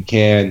 You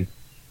can,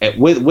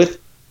 with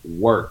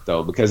work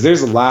though, because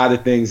there's a lot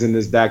of things in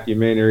this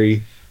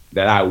documentary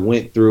that I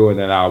went through and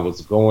that I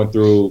was going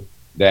through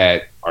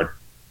that are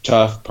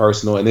tough,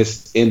 personal, and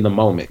it's in the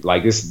moment.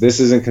 Like this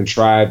isn't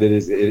contrived.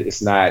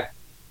 It's not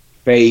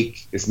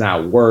fake. It's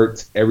not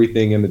worked.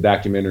 Everything in the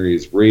documentary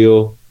is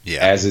real.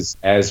 Yeah. As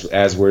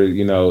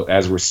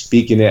we're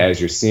speaking it, as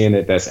you're seeing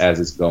it, that's as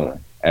it's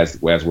going, as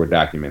we're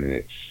documenting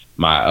it.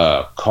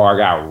 My car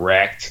got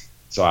wrecked.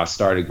 So I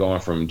started going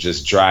from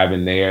just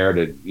driving there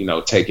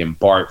to, taking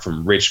BART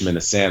from Richmond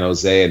to San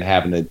Jose and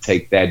having to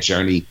take that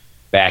journey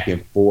back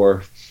and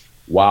forth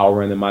while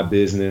running my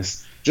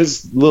business.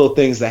 Just little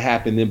things that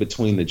happen in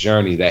between the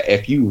journey that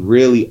if you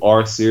really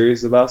are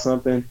serious about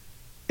something,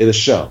 it'll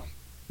show.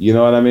 You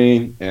know what I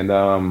mean?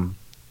 And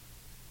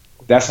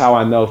that's how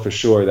I know for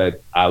sure that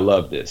I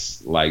love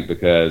this. Like,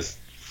 because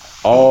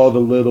all the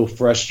little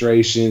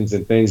frustrations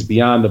and things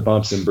beyond the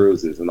bumps and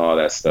bruises and all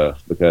that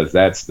stuff, because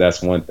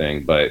that's one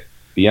thing. But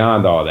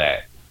beyond all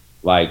that,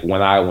 like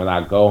when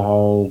I go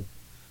home,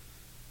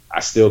 I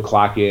still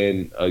clock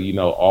in,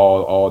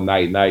 all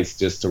nights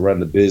just to run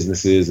the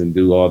businesses and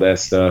do all that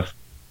stuff.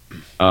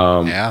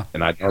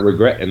 And I don't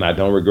regret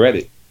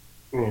it.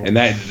 Mm. And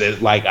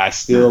that like I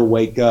still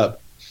wake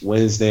up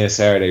Wednesday and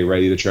Saturday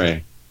ready to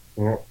train,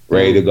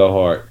 ready to go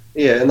hard.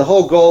 Yeah, and the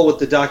whole goal with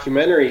the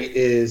documentary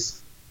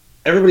is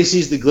everybody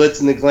sees the glitz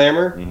and the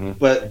glamour,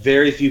 but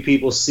very few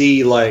people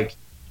see like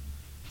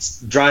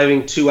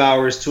driving 2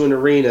 hours to an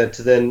arena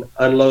to then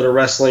unload a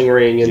wrestling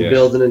ring and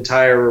build an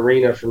entire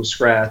arena from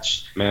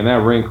scratch. Man,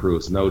 that ring crew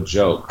is no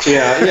joke.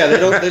 Yeah, they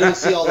don't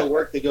see all the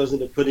work that goes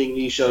into putting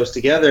these shows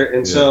together,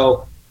 and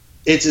so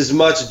it's as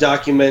much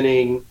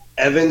documenting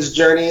Evan's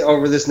journey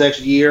over this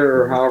next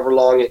year or however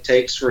long it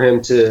takes for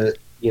him to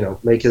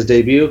make his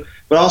debut,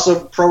 but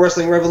also Pro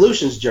Wrestling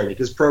Revolution's journey,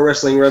 because Pro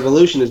Wrestling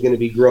Revolution is going to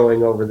be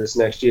growing over this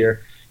next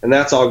year, and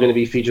that's all going to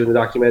be featured in the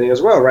documentary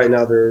as well. Right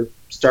now they're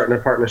starting a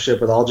partnership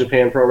with All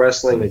Japan Pro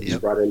Wrestling. They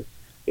just brought in,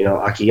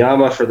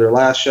 Akiyama for their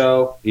last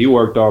show. He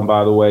worked on,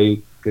 by the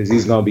way, because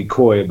he's going to be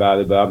coy about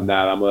it, but I'm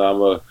not. I'm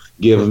going to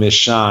give him his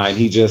shine.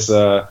 He just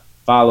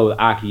followed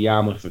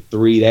Akiyama for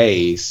 3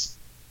 days.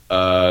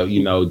 During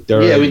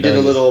we did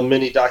a little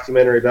mini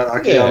documentary about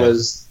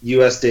Akiyama's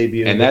U.S.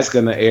 debut, and that's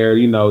gonna air,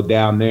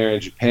 down there in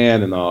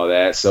Japan and all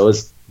that. So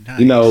it's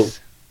Nice.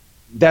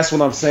 That's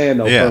what I'm saying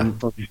though. Yeah.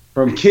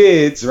 From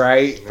kids,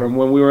 right? From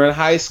when we were in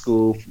high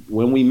school,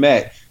 when we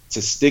met,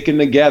 to sticking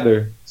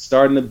together,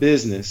 starting a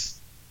business,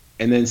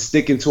 and then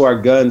sticking to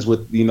our guns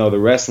with the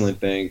wrestling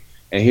thing.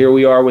 And here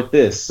we are with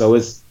this. So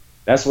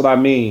that's what I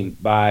mean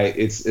by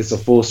it's a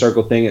full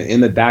circle thing. And in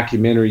the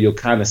documentary, you'll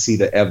kind of see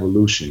the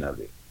evolution of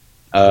it.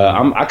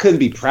 I couldn't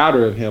be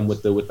prouder of him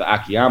with the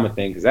Akiyama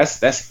thing, because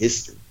that's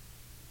history.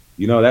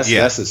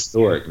 That's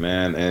historic,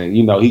 man. And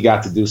he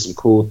got to do some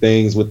cool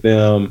things with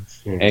them,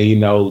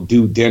 and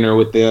do dinner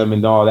with them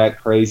and all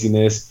that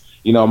craziness.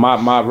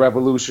 My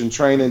Revolution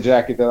training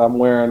jacket that I'm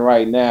wearing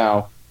right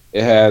now,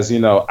 it has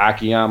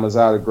Akiyama's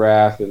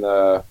autograph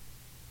and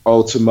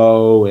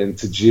Ultimo and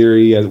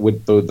Tajiri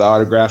with the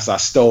autographs I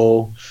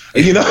stole.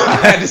 I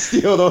had to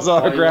steal those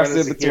autographs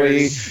in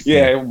between.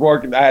 Yeah,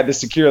 working. I had to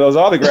secure those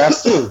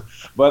autographs too.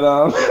 But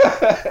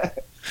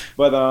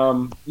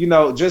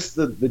just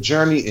the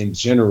journey in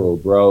general,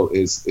 bro,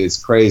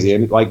 is crazy.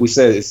 And like we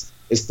said,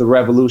 it's the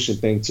Revolution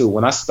thing too.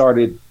 When I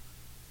started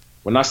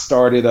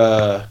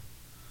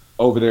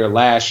over there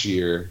last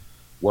year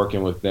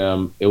working with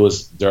them, it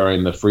was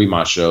during the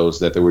Fremont shows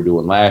that they were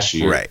doing last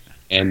year. Right.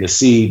 And to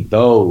see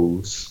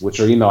those,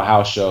 which are,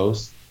 house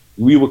shows,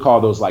 we would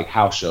call those like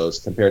house shows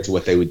compared to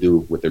what they would do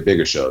with their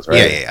bigger shows,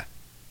 right?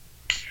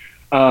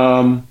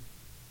 Yeah.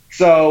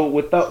 So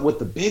with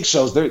the big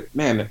shows, they're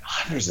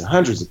hundreds and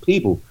hundreds of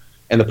people,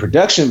 and the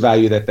production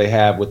value that they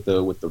have with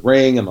the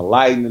ring and the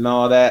lighting and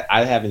all that,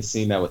 I haven't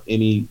seen that with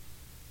any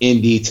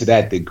indie to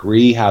that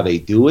degree. How they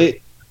do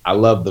it, I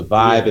love the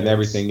vibe and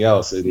everything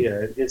else.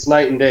 It's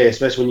night and day,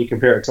 especially when you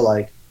compare it to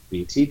like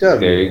BTW.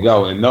 There you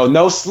go, and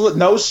no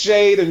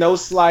shade or no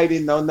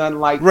slighting, no nothing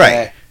like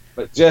that.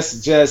 But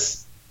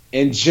just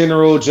in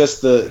general,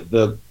 just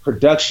the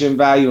production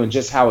value and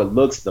just how it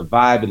looks, the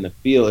vibe and the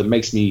feel, it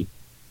makes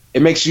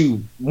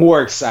you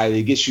more excited.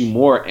 It gets you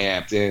more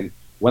amped. And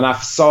when I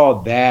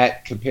saw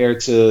that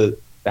compared to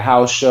the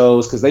house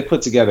shows, because they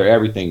put together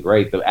everything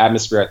great, the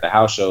atmosphere at the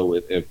house show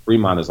at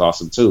Fremont is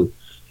awesome too.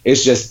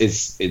 It's just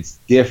it's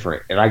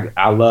different, and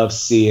I love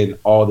seeing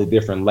all the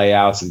different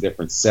layouts and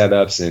different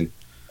setups and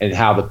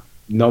how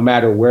no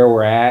matter where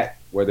we're at,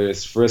 whether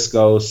it's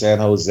Frisco, San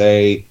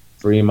Jose,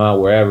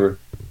 Fremont, wherever,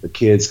 the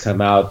kids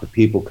come out, the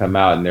people come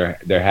out, and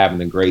they're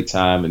having a great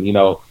time. And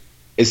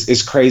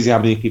it's crazy how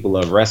many people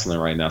love wrestling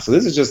right now. So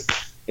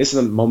it's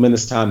a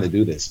momentous time to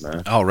do this,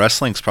 man. Oh,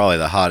 wrestling's probably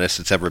the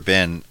hottest it's ever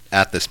been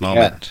at this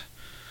moment.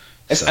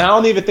 So. I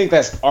don't even think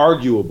that's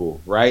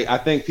arguable, right? I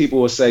think people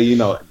will say,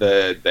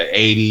 the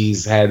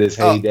 80s had its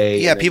heyday.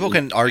 Yeah, people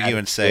can argue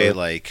and say,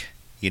 like,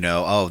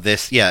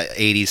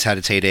 80s had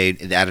its heyday,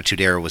 the Attitude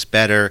Era was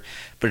better.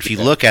 But if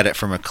you look at it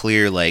from a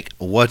clear, like,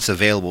 what's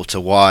available to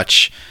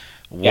watch,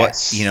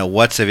 what's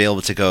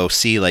available to go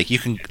see, like, you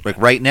can, like,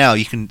 right now,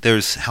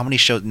 there's how many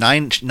shows?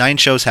 Nine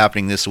shows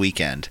happening this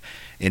weekend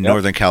in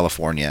Northern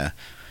California.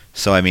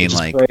 So, I mean,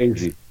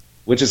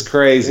 which is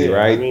crazy,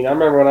 right? I mean, I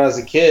remember when I was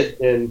a kid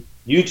and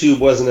YouTube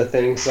wasn't a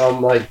thing, so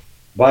I'm like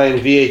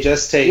buying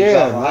VHS tapes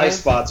on high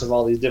spots of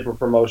all these different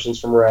promotions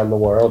from around the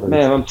world.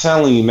 Man, I'm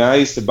telling you, man, I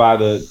used to buy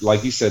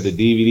like you said, the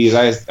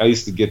DVDs. I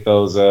used to get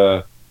those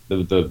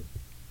the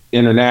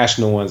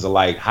international ones of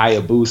like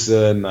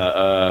Hayabusa and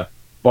the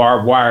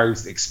barbed wire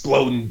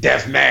exploding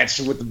death match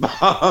with the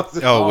bombs.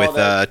 Oh,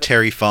 with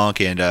Terry Funk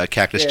and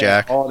Cactus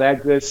Jack. All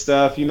that good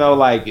stuff,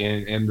 like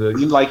and the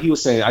like he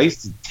was saying, I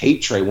used to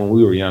tape trade when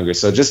we were younger.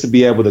 So just to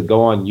be able to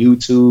go on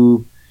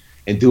YouTube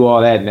and do all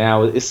that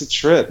now, it's a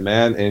trip,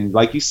 man. And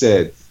like you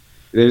said,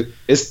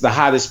 it's the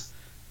hottest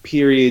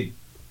period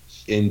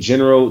in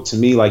general to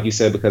me, like you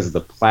said, because of the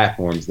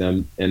platforms,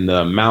 them and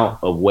the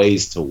amount of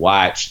ways to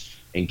watch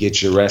and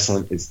get your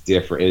wrestling. It's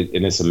different,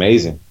 and it's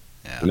amazing.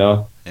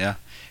 Yeah. Yeah,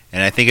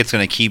 and I think it's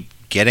going to keep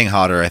getting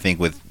hotter. I think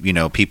with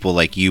people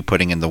like you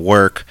putting in the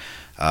work,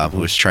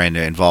 who is trying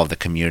to involve the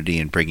community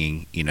and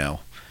bringing the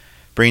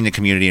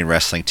community and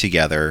wrestling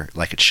together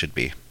like it should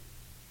be.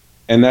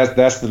 And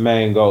that's the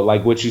main goal.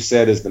 Like what you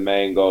said is the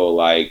main goal.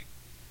 Like,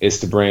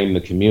 is to bring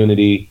the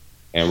community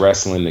and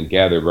wrestling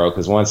together, bro.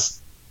 Because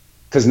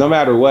no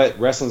matter what,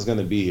 wrestling's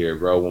gonna be here,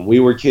 bro. When we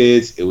were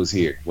kids, it was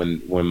here.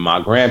 When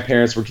my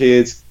grandparents were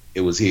kids,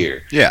 it was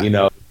here. Yeah.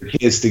 The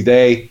kids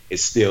today,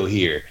 it's still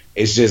here.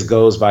 It just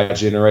goes by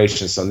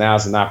generation. So now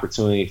it's an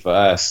opportunity for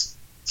us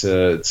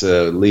to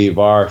leave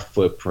our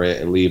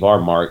footprint and leave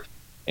our mark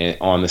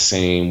on the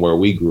scene where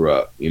we grew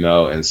up.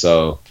 And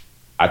so.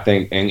 I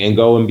think and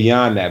going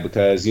beyond that,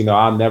 because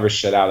I'll never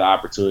shut out the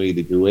opportunity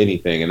to do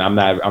anything, and I'm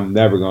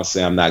never gonna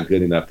say I'm not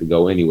good enough to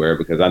go anywhere,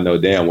 because I know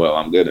damn well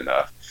I'm good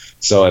enough.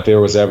 So if there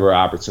was ever an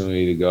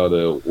opportunity to go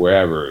to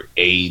wherever,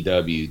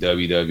 AEW,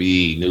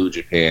 WWE, New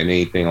Japan,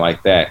 anything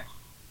like that,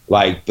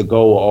 like the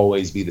goal will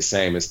always be the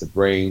same: is to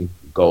bring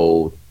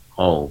gold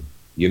home.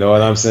 You know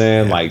what I'm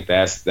saying? Yeah. Like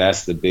that's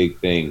the big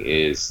thing.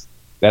 Is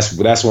that's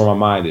where my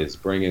mind is,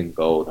 bringing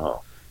gold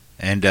home.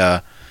 And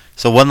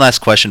So one last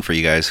question for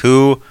you guys: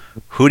 Who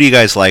do you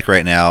guys like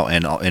right now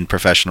in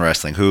professional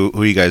wrestling? Who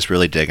are you guys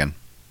really digging?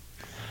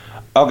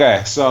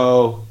 Okay,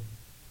 so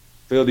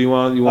Phil, do you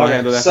want to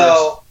handle that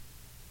first?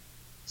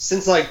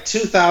 Since like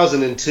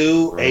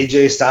 2002,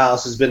 AJ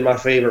Styles has been my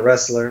favorite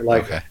wrestler.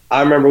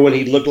 I remember when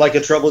he looked like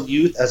a troubled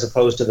youth as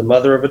opposed to the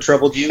mother of a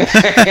troubled youth.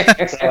 So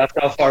that's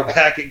how far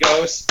back it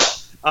goes.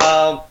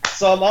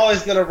 So I'm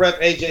always going to rep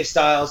AJ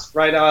Styles.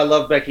 Right now I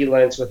love Becky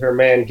Lynch with her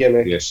man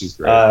gimmick. Yeah, she's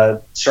great.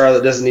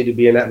 Charlotte doesn't need to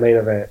be in that main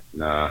event.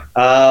 Nah.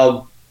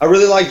 I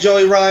really like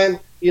Joey Ryan.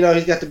 You know,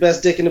 he's got the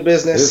best dick in the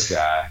business.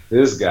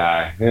 This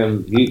guy.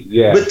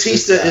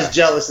 Batista is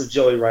jealous of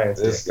Joey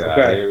Ryan's This dick. guy.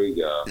 Okay. Here we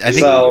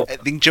go. I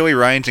think Joey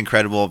Ryan's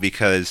incredible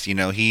because, you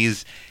know,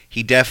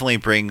 he definitely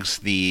brings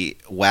the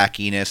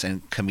wackiness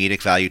and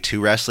comedic value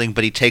to wrestling,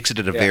 but he takes it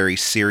at a very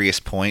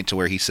serious point to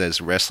where he says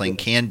wrestling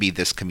can be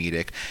this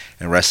comedic,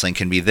 and wrestling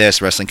can be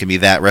this, wrestling can be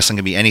that, wrestling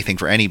can be anything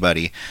for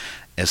anybody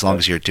as long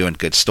as you're doing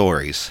good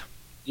stories.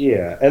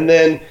 Yeah, and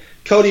then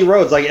Cody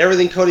Rhodes, like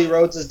everything Cody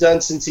Rhodes has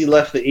done since he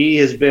left the E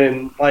has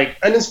been like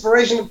an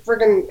inspiration to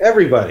freaking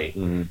everybody.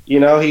 Mm-hmm. You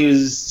know, he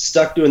was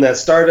stuck doing that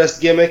Stardust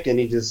gimmick, and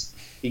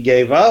he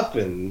gave up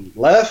and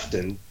left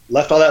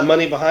all that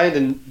money behind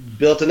and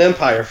built an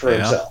empire for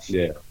himself.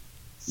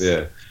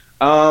 Yeah.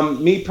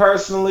 Me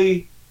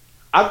personally,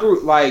 I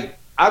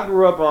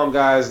grew up on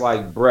guys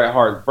like Bret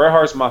Hart. Bret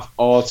Hart's my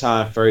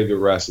all-time favorite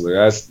wrestler.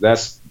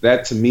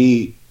 That to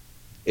me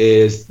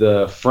is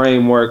the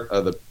framework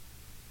of the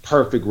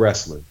perfect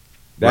wrestler.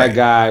 That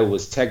guy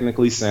was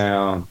technically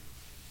sound,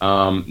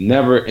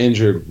 never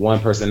injured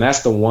one person. And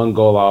that's the one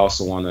goal I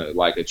also want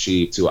to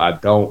achieve too. I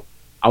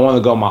want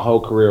to go my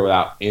whole career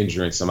without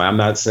injuring somebody. I'm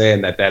not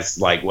saying that that's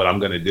like what I'm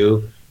going to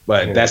do,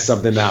 but that's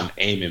something that I'm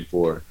aiming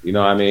for. You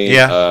know what I mean?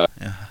 Yeah.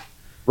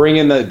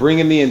 Bringing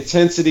the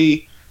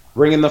intensity,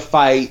 bringing the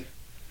fight,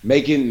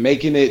 making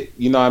it,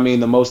 you know what I mean,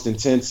 the most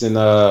intense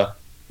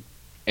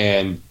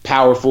and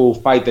powerful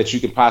fight that you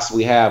could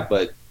possibly have,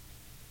 but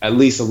at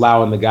least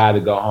allowing the guy to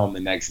go home the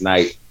next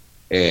night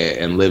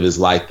and live his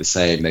life the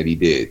same that he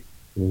did.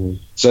 Mm-hmm.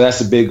 So that's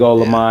a big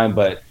goal of mine.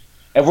 But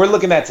if we're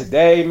looking at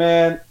today,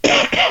 man,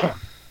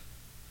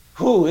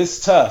 it's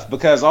tough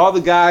because all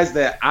the guys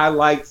that I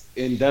liked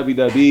in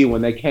WWE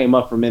when they came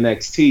up from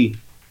NXT,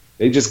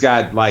 they just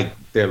got like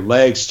their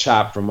legs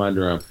chopped from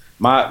under them.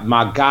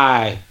 My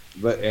guy,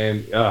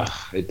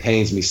 it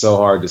pains me so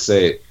hard to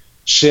say it,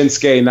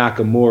 Shinsuke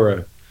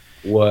Nakamura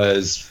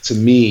was to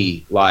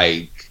me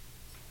like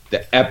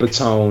the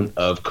epitome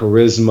of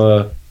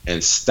charisma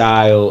and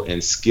style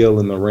and skill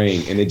in the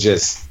ring, and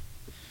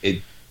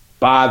it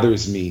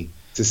bothers me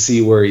to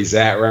see where he's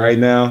at right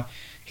now.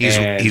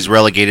 He's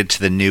relegated to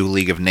the new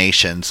League of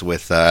Nations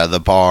with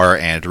the Bar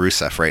and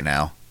Rusev right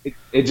now.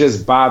 It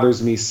just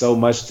bothers me so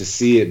much to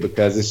see it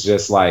because it's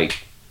just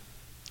like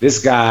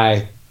this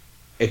guy.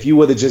 If you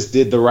would have just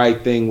did the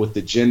right thing with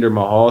the Jinder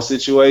Mahal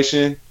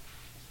situation,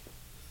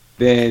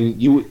 then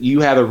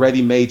you had a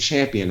ready-made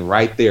champion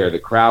right there. The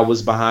crowd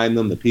was behind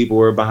them. The people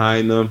were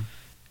behind them.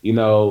 You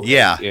know.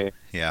 Yeah.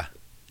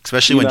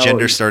 Especially when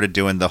Jinder started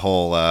doing the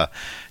whole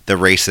the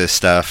racist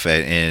stuff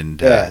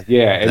and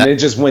it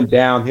just went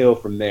downhill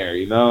from there.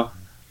 You know,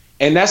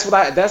 and that's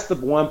the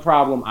one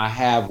problem I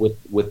have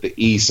with the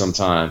E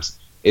sometimes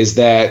is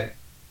that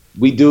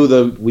we do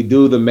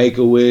the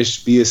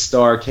Make-A-Wish, Be a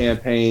Star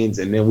campaigns,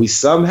 and then we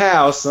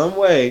somehow, some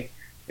way,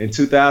 in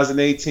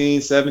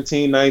 2018,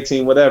 17,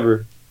 19,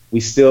 whatever, we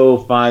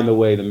still find a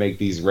way to make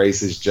these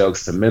racist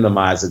jokes to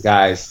minimize a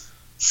guy's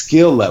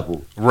skill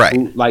level. Right.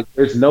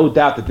 There's no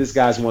doubt that this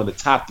guy's one of the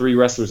top 3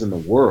 wrestlers in the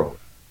world,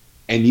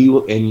 and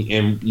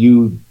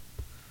you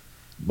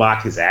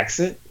mock his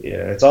accent.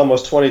 Yeah, it's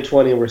almost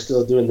 2020 and we're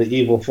still doing the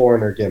evil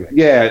foreigner gimmick.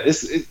 Yeah,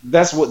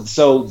 that's what.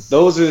 So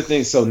those are the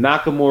things. So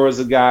Nakamura is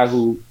a guy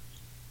who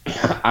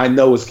I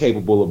know is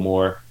capable of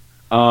more.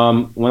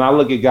 When I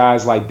look at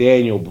guys like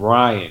Daniel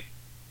Bryan,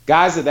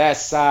 guys of that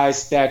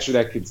size, stature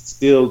that could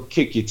still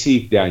kick your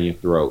teeth down your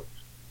throat.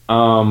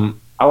 I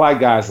like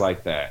guys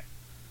like that.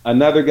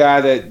 Another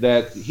guy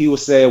that he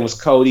was saying was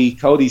Cody.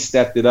 Cody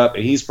stepped it up,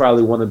 and he's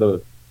probably one of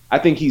the. I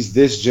think he's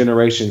this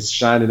generation's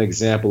shining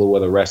example of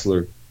what a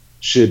wrestler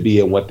should be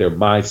and what their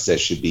mindset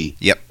should be.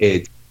 Yep.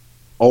 It's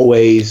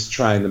always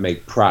trying to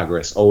make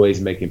progress,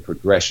 always making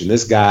progression.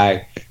 This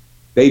guy,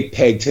 they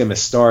pegged him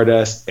as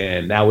Stardust,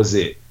 and that was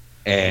it.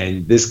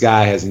 And this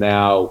guy has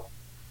now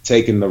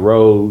taken the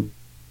road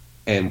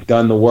and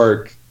done the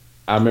work.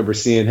 I remember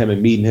seeing him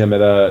and meeting him at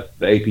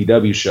the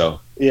APW show.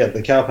 Yeah,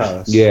 the Cow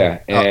Palace. Yeah,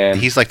 and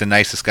he's like the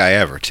nicest guy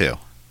ever too.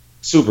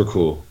 Super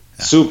cool.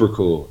 Yeah. Super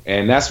cool.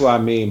 And that's what I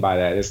mean by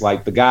that. It's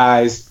like the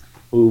guys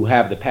who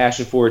have the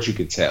passion for it, you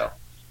could tell.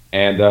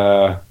 And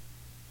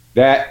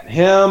that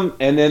him,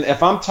 and then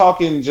if I'm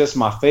talking just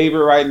my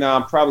favorite right now,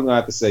 I'm probably going to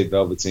have to say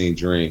Velveteen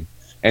Dream.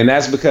 And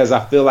that's because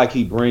I feel like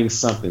he brings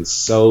something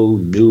so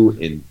new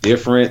and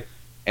different,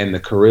 and the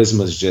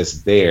charisma's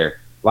just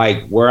there.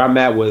 Like where I'm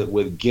at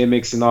with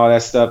gimmicks and all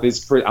that stuff,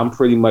 I'm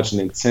pretty much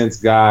an intense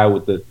guy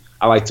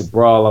I like to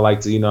brawl. I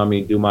like to,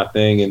 do my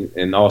thing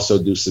and also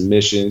do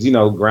submissions,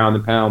 ground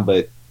and pound.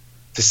 But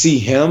to see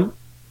him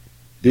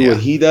do what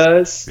he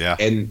does, Yeah.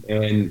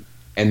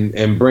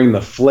 and bring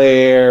the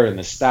flair and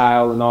the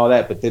style and all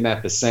that, but then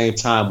at the same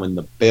time, when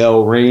the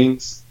bell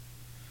rings,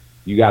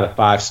 you got a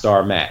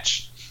 5-star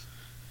match.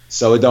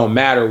 So it don't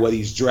matter what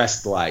he's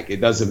dressed like. It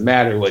doesn't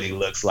matter what he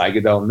looks like.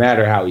 It don't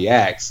matter how he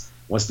acts.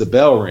 Once the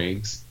bell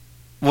rings,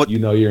 you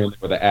know you're in there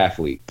with an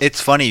athlete. It's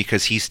funny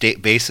because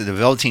basically the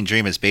Velveteen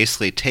Dream has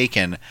basically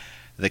taken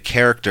the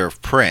character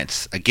of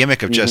Prince, a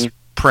gimmick of just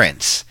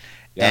Prince,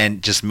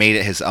 and just made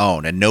it his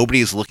own. And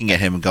nobody's looking at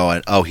him and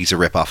going, "Oh, he's a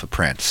ripoff of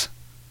Prince."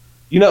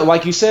 You know,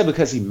 like you said,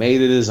 because he made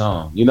it his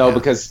own. You know,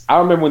 because I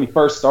remember when he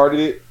first started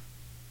it,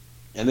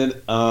 and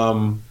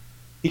then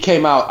he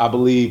came out, I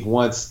believe,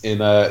 once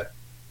in a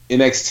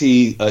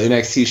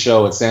NXT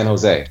show in San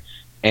Jose,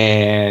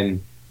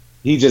 and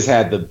he just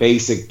had the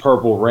basic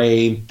Purple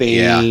Rain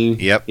theme.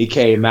 Yeah. Yep. He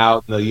came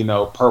out in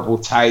the purple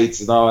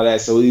tights and all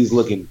that, so he's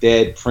looking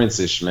dead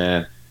Prince-ish,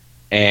 man.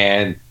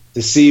 And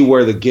to see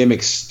where the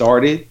gimmick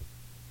started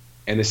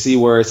and to see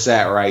where it's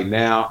at right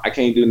now, I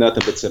can't do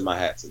nothing but tip my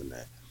hat to the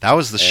man. That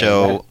was the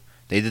show.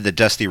 They did the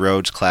Dusty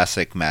Rhodes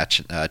Classic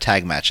match,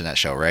 tag match in that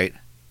show, right?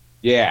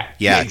 Yeah.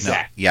 Yeah.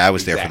 Exactly. No, yeah, I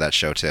was there for that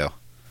show too.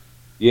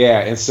 Yeah,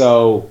 and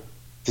so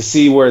to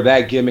see where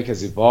that gimmick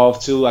has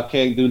evolved to, I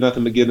can't do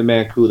nothing but give the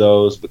man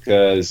kudos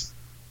because,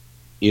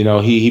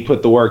 he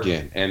put the work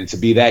in. And to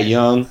be that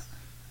young,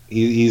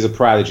 he's a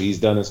prodigy. He's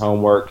done his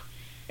homework.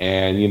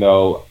 And,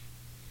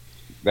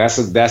 that's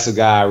a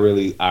guy I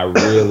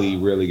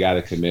really got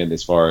to commend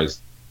as far as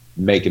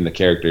making the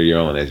character your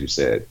own, as you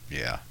said.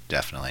 Yeah,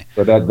 definitely.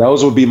 But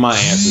those would be my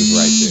answers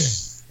right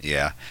there.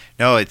 Yeah.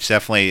 No, it's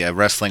definitely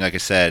wrestling, like I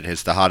said,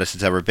 is the hottest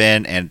it's ever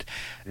been, and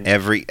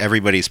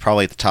everybody's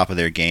probably at the top of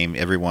their game.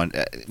 Everyone,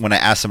 when I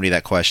ask somebody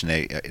that question,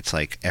 it's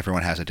like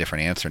everyone has a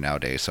different answer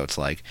nowadays. So it's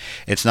like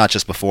it's not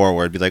just before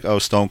where it'd be like, oh,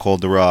 Stone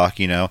Cold, The Rock,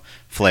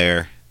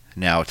 Flair.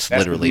 Now it's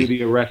That's literally the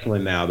beauty of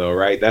wrestling now, though,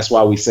 right? That's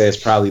why we say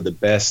it's probably the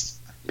best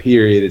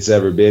period it's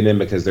ever been in,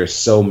 because there's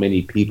so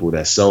many people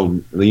that so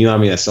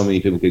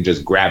many people could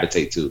just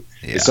gravitate to.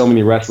 Yeah. There's so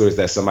many wrestlers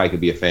that somebody could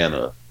be a fan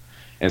of.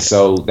 And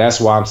so that's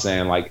why I'm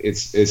saying, like,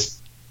 it's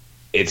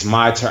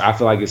my turn. I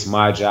feel like it's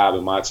my job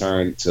and my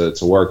turn to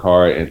work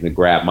hard and to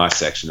grab my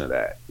section of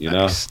that.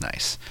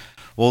 Nice.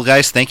 Well,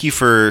 guys, thank you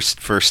for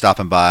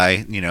stopping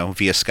by,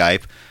 via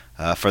Skype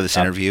for this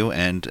interview,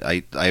 and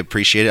I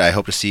appreciate it. I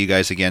hope to see you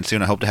guys again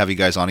soon. I hope to have you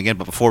guys on again.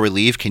 But before we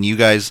leave, can you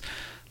guys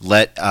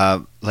let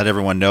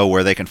everyone know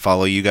where they can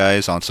follow you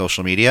guys on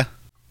social media?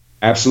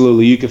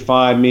 Absolutely. You can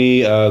find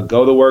me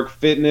Go to Work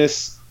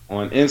Fitness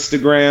on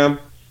Instagram.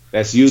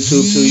 That's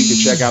YouTube too. You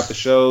can check out the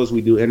shows. We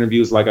do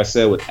interviews, like I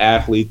said, with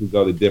athletes. We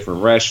go to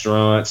different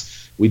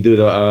restaurants. We did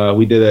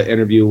an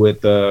interview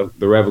with the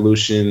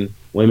Revolution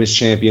Women's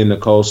Champion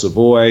Nicole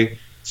Savoy.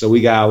 So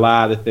we got a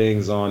lot of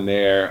things on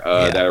there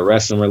that are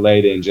wrestling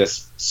related and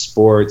just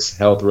sports,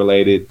 health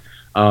related.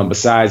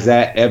 Besides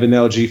that, Evan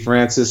LG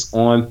Francis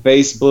on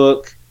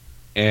Facebook,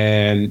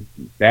 and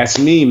that's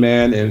me,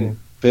 man. And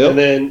Phil. And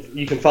then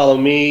you can follow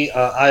me,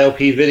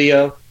 IOP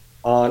Video.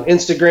 On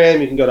Instagram,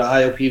 you can go to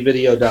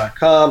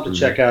iopvideo.com to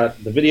check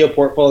out the video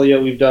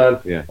portfolio we've done.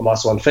 Yeah. I'm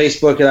also on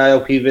Facebook at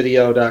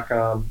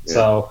iopvideo.com. Yeah.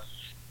 So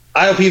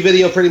IOP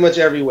Video pretty much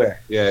everywhere.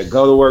 Yeah,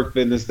 go to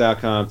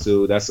workfitness.com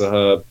too. That's a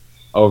hub.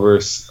 Over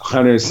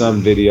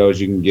 100-some videos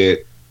you can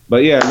get.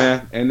 But yeah,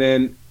 man. And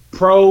then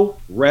Pro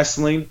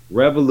Wrestling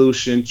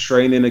Revolution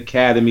Training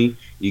Academy.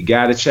 You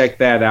got to check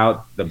that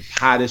out. The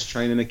hottest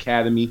training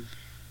academy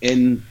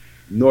in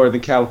Northern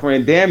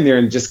California, damn near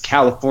in just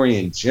California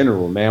in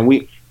general, man.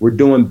 We're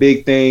doing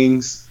big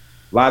things.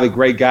 A lot of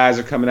great guys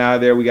are coming out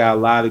of there. We got a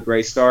lot of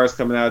great stars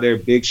coming out of there.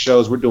 Big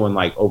shows. We're doing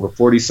like over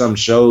 40-some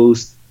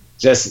shows.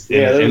 There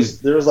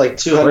was like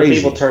 200 crazy.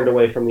 People turned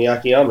away from the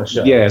Akiyama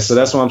show. Yeah, so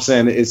that's what I'm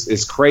saying.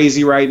 It's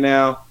crazy right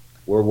now.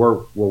 We're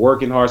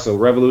working hard. So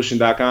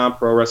revolution.com,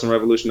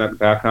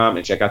 prowrestlingrevolution.com,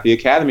 and check out the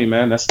academy,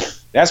 man.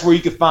 That's where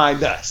you can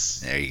find us.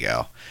 There you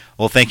go.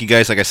 Well, thank you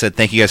guys. Like I said,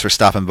 thank you guys for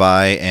stopping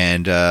by,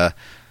 and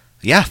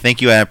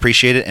thank you. I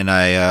appreciate it, and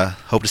I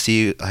hope to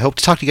see you. I hope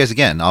to talk to you guys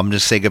again. I'm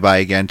just say goodbye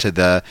again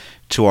to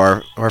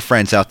our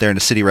friends out there in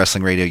the City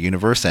Wrestling Radio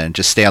universe, and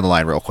just stay on the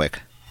line real quick.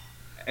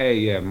 Hey,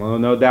 yeah,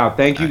 no doubt.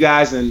 Thank you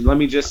guys, and let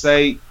me just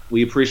say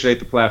we appreciate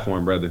the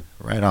platform, brother.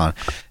 Right on.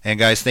 And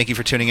guys, thank you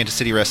for tuning into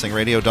City Wrestling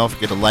Radio. Don't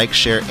forget to like,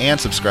 share, and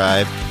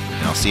subscribe,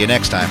 and I'll see you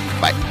next time.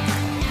 Bye.